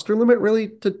roster limit really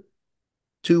to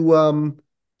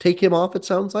take him off. It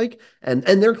sounds like, and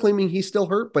they're claiming he's still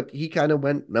hurt, but he kind of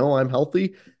went, "No, I'm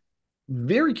healthy."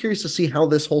 Very curious to see how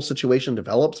this whole situation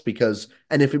develops because,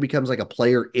 and if it becomes like a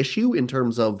player issue in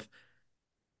terms of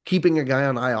keeping a guy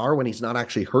on IR when he's not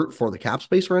actually hurt for the cap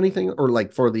space or anything, or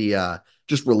like for the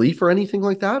just relief or anything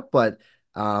like that. But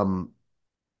um,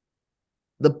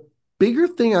 the bigger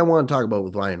thing I want to talk about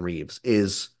with Ryan Reeves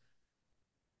is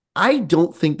I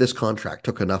don't think this contract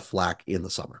took enough flack in the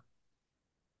summer.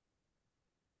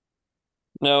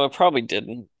 No, it probably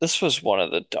didn't. This was one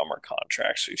of the dumber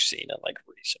contracts we've seen in like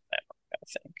recent memory, I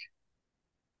think.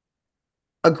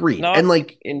 Agreed. And Not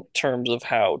like in terms of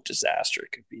how disaster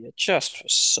it could be. It just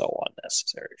was so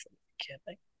unnecessary from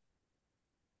the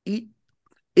beginning.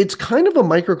 it's kind of a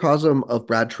microcosm of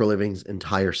Brad Treliving's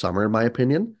entire summer, in my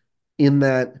opinion, in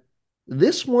that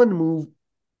this one move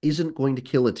isn't going to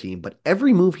kill a team, but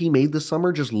every move he made this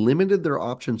summer just limited their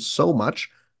options so much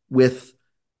with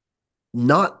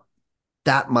not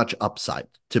that much upside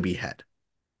to be had.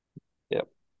 Yep.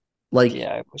 Like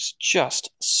Yeah, it was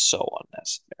just so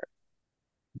unnecessary.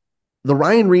 the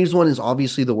Ryan Reeves one is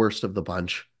obviously the worst of the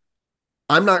bunch.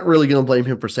 I'm not really going to blame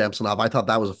him for Samsonov. I thought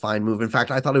that was a fine move. In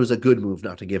fact, I thought it was a good move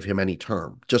not to give him any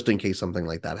term, just in case something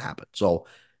like that happened. So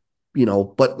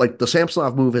but like the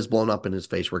Samsonov move has blown up in his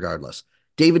face regardless.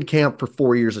 David Camp for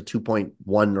 4 years at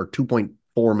 2.1 or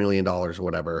 $2.4 million or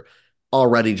whatever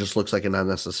already just looks like an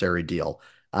unnecessary deal.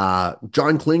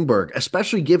 John Klingberg,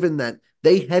 especially given that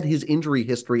they had his injury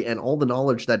history and all the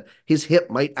knowledge that his hip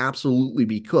might absolutely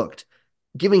be cooked,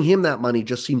 giving him that money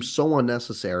just seems so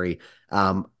unnecessary.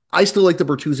 I still like the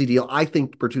Bertuzzi deal. I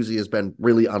think Bertuzzi has been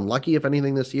really unlucky, if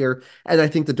anything, this year. And I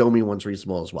think the Domi one's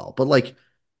reasonable as well. But like,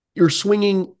 you're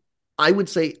swinging, I would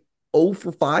say, 0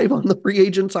 for 5 on the free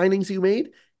agent signings you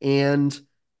made. And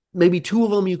maybe two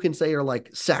of them you can say are like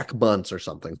sack bunts or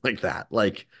something like that.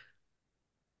 Like,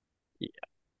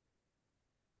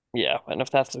 Yeah, and if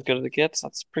that's as good as it gets,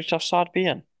 that's a pretty tough spot to be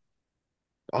in.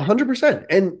 100%.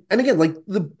 And again, like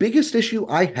the biggest issue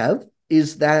I have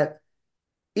is that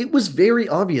it was very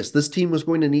obvious this team was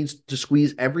going to need to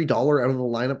squeeze every dollar out of the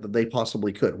lineup that they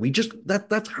possibly could. We just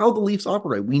that's how the Leafs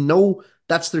operate. We know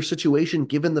that's their situation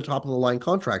given the top of the line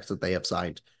contracts that they have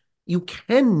signed. You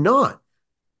cannot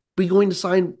be going to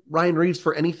sign Ryan Reeves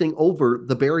for anything over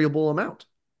the variable amount.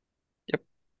 Yep.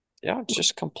 Yeah, it's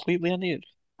just completely unneeded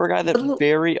for a guy that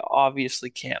very obviously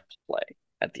can't play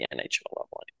at the NHL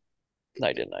level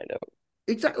night in, night out.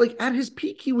 Exactly. Like at his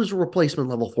peak, he was a replacement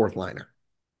level fourth liner.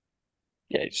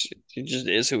 Yeah, he just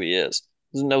is who he is.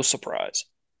 There's no surprise.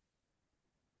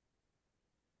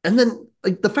 And then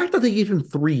like the fact that they gave him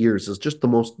 3 years is just the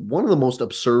most one of the most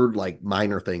absurd, like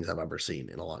minor things I've ever seen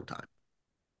in a long time.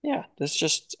 Yeah, that's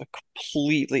just a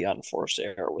completely unforced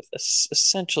error with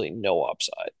essentially no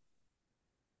upside.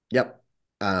 Yep.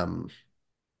 Um,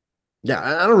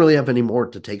 yeah, I don't really have any more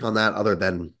to take on that other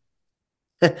than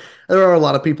there are a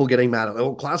lot of people getting mad at,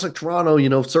 oh, classic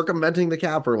Toronto, circumventing the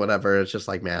cap or whatever. It's just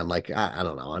like, man, like I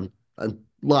don't know.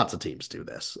 Lots of teams do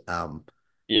this.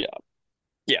 Yeah,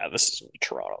 yeah, this is a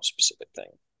Toronto specific thing.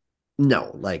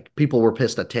 No, like people were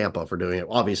pissed at Tampa for doing it,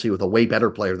 obviously with a way better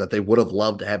player that they would have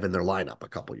loved to have in their lineup a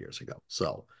couple years ago.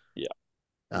 So, Yeah,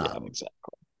 yeah, um,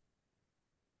 exactly.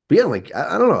 but yeah, like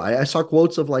I don't know. I saw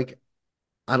quotes of like,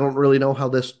 I don't really know how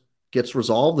this gets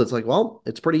resolved. It's like, well,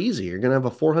 it's pretty easy. You're gonna have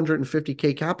a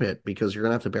 450K cap hit because you're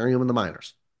gonna have to bury him in the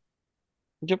minors.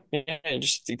 Yep, yeah,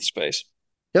 just eat the space.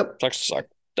 Yep, Sucks to suck.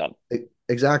 Done.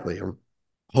 exactly.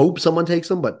 Hope someone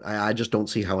takes him, but I just don't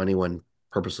see how anyone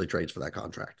purposely trades for that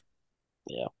contract.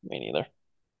 Yeah, me neither.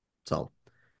 So,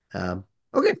 um,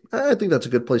 okay, I think that's a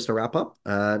good place to wrap up.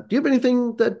 Do you have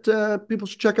anything that people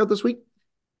should check out this week?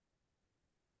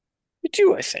 We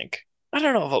do, I think. I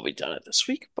don't know if I'll be done it this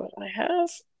week, but I have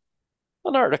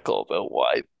an article about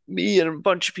why me and a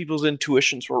bunch of people's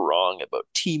intuitions were wrong about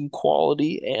team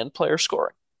quality and player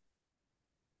scoring.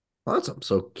 Awesome.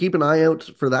 So keep an eye out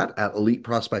for that at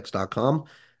eliteprospects.com.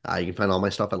 You can find all my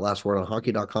stuff at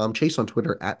lastwordonhockey.com. Chase on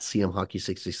Twitter at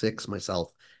CMHockey66,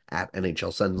 myself at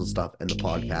NHL Sends and Stuff, and the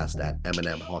podcast at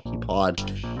M&M Hockey Pod.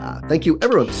 Thank you,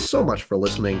 everyone, so much for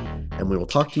listening, and we will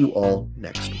talk to you all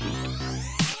next week.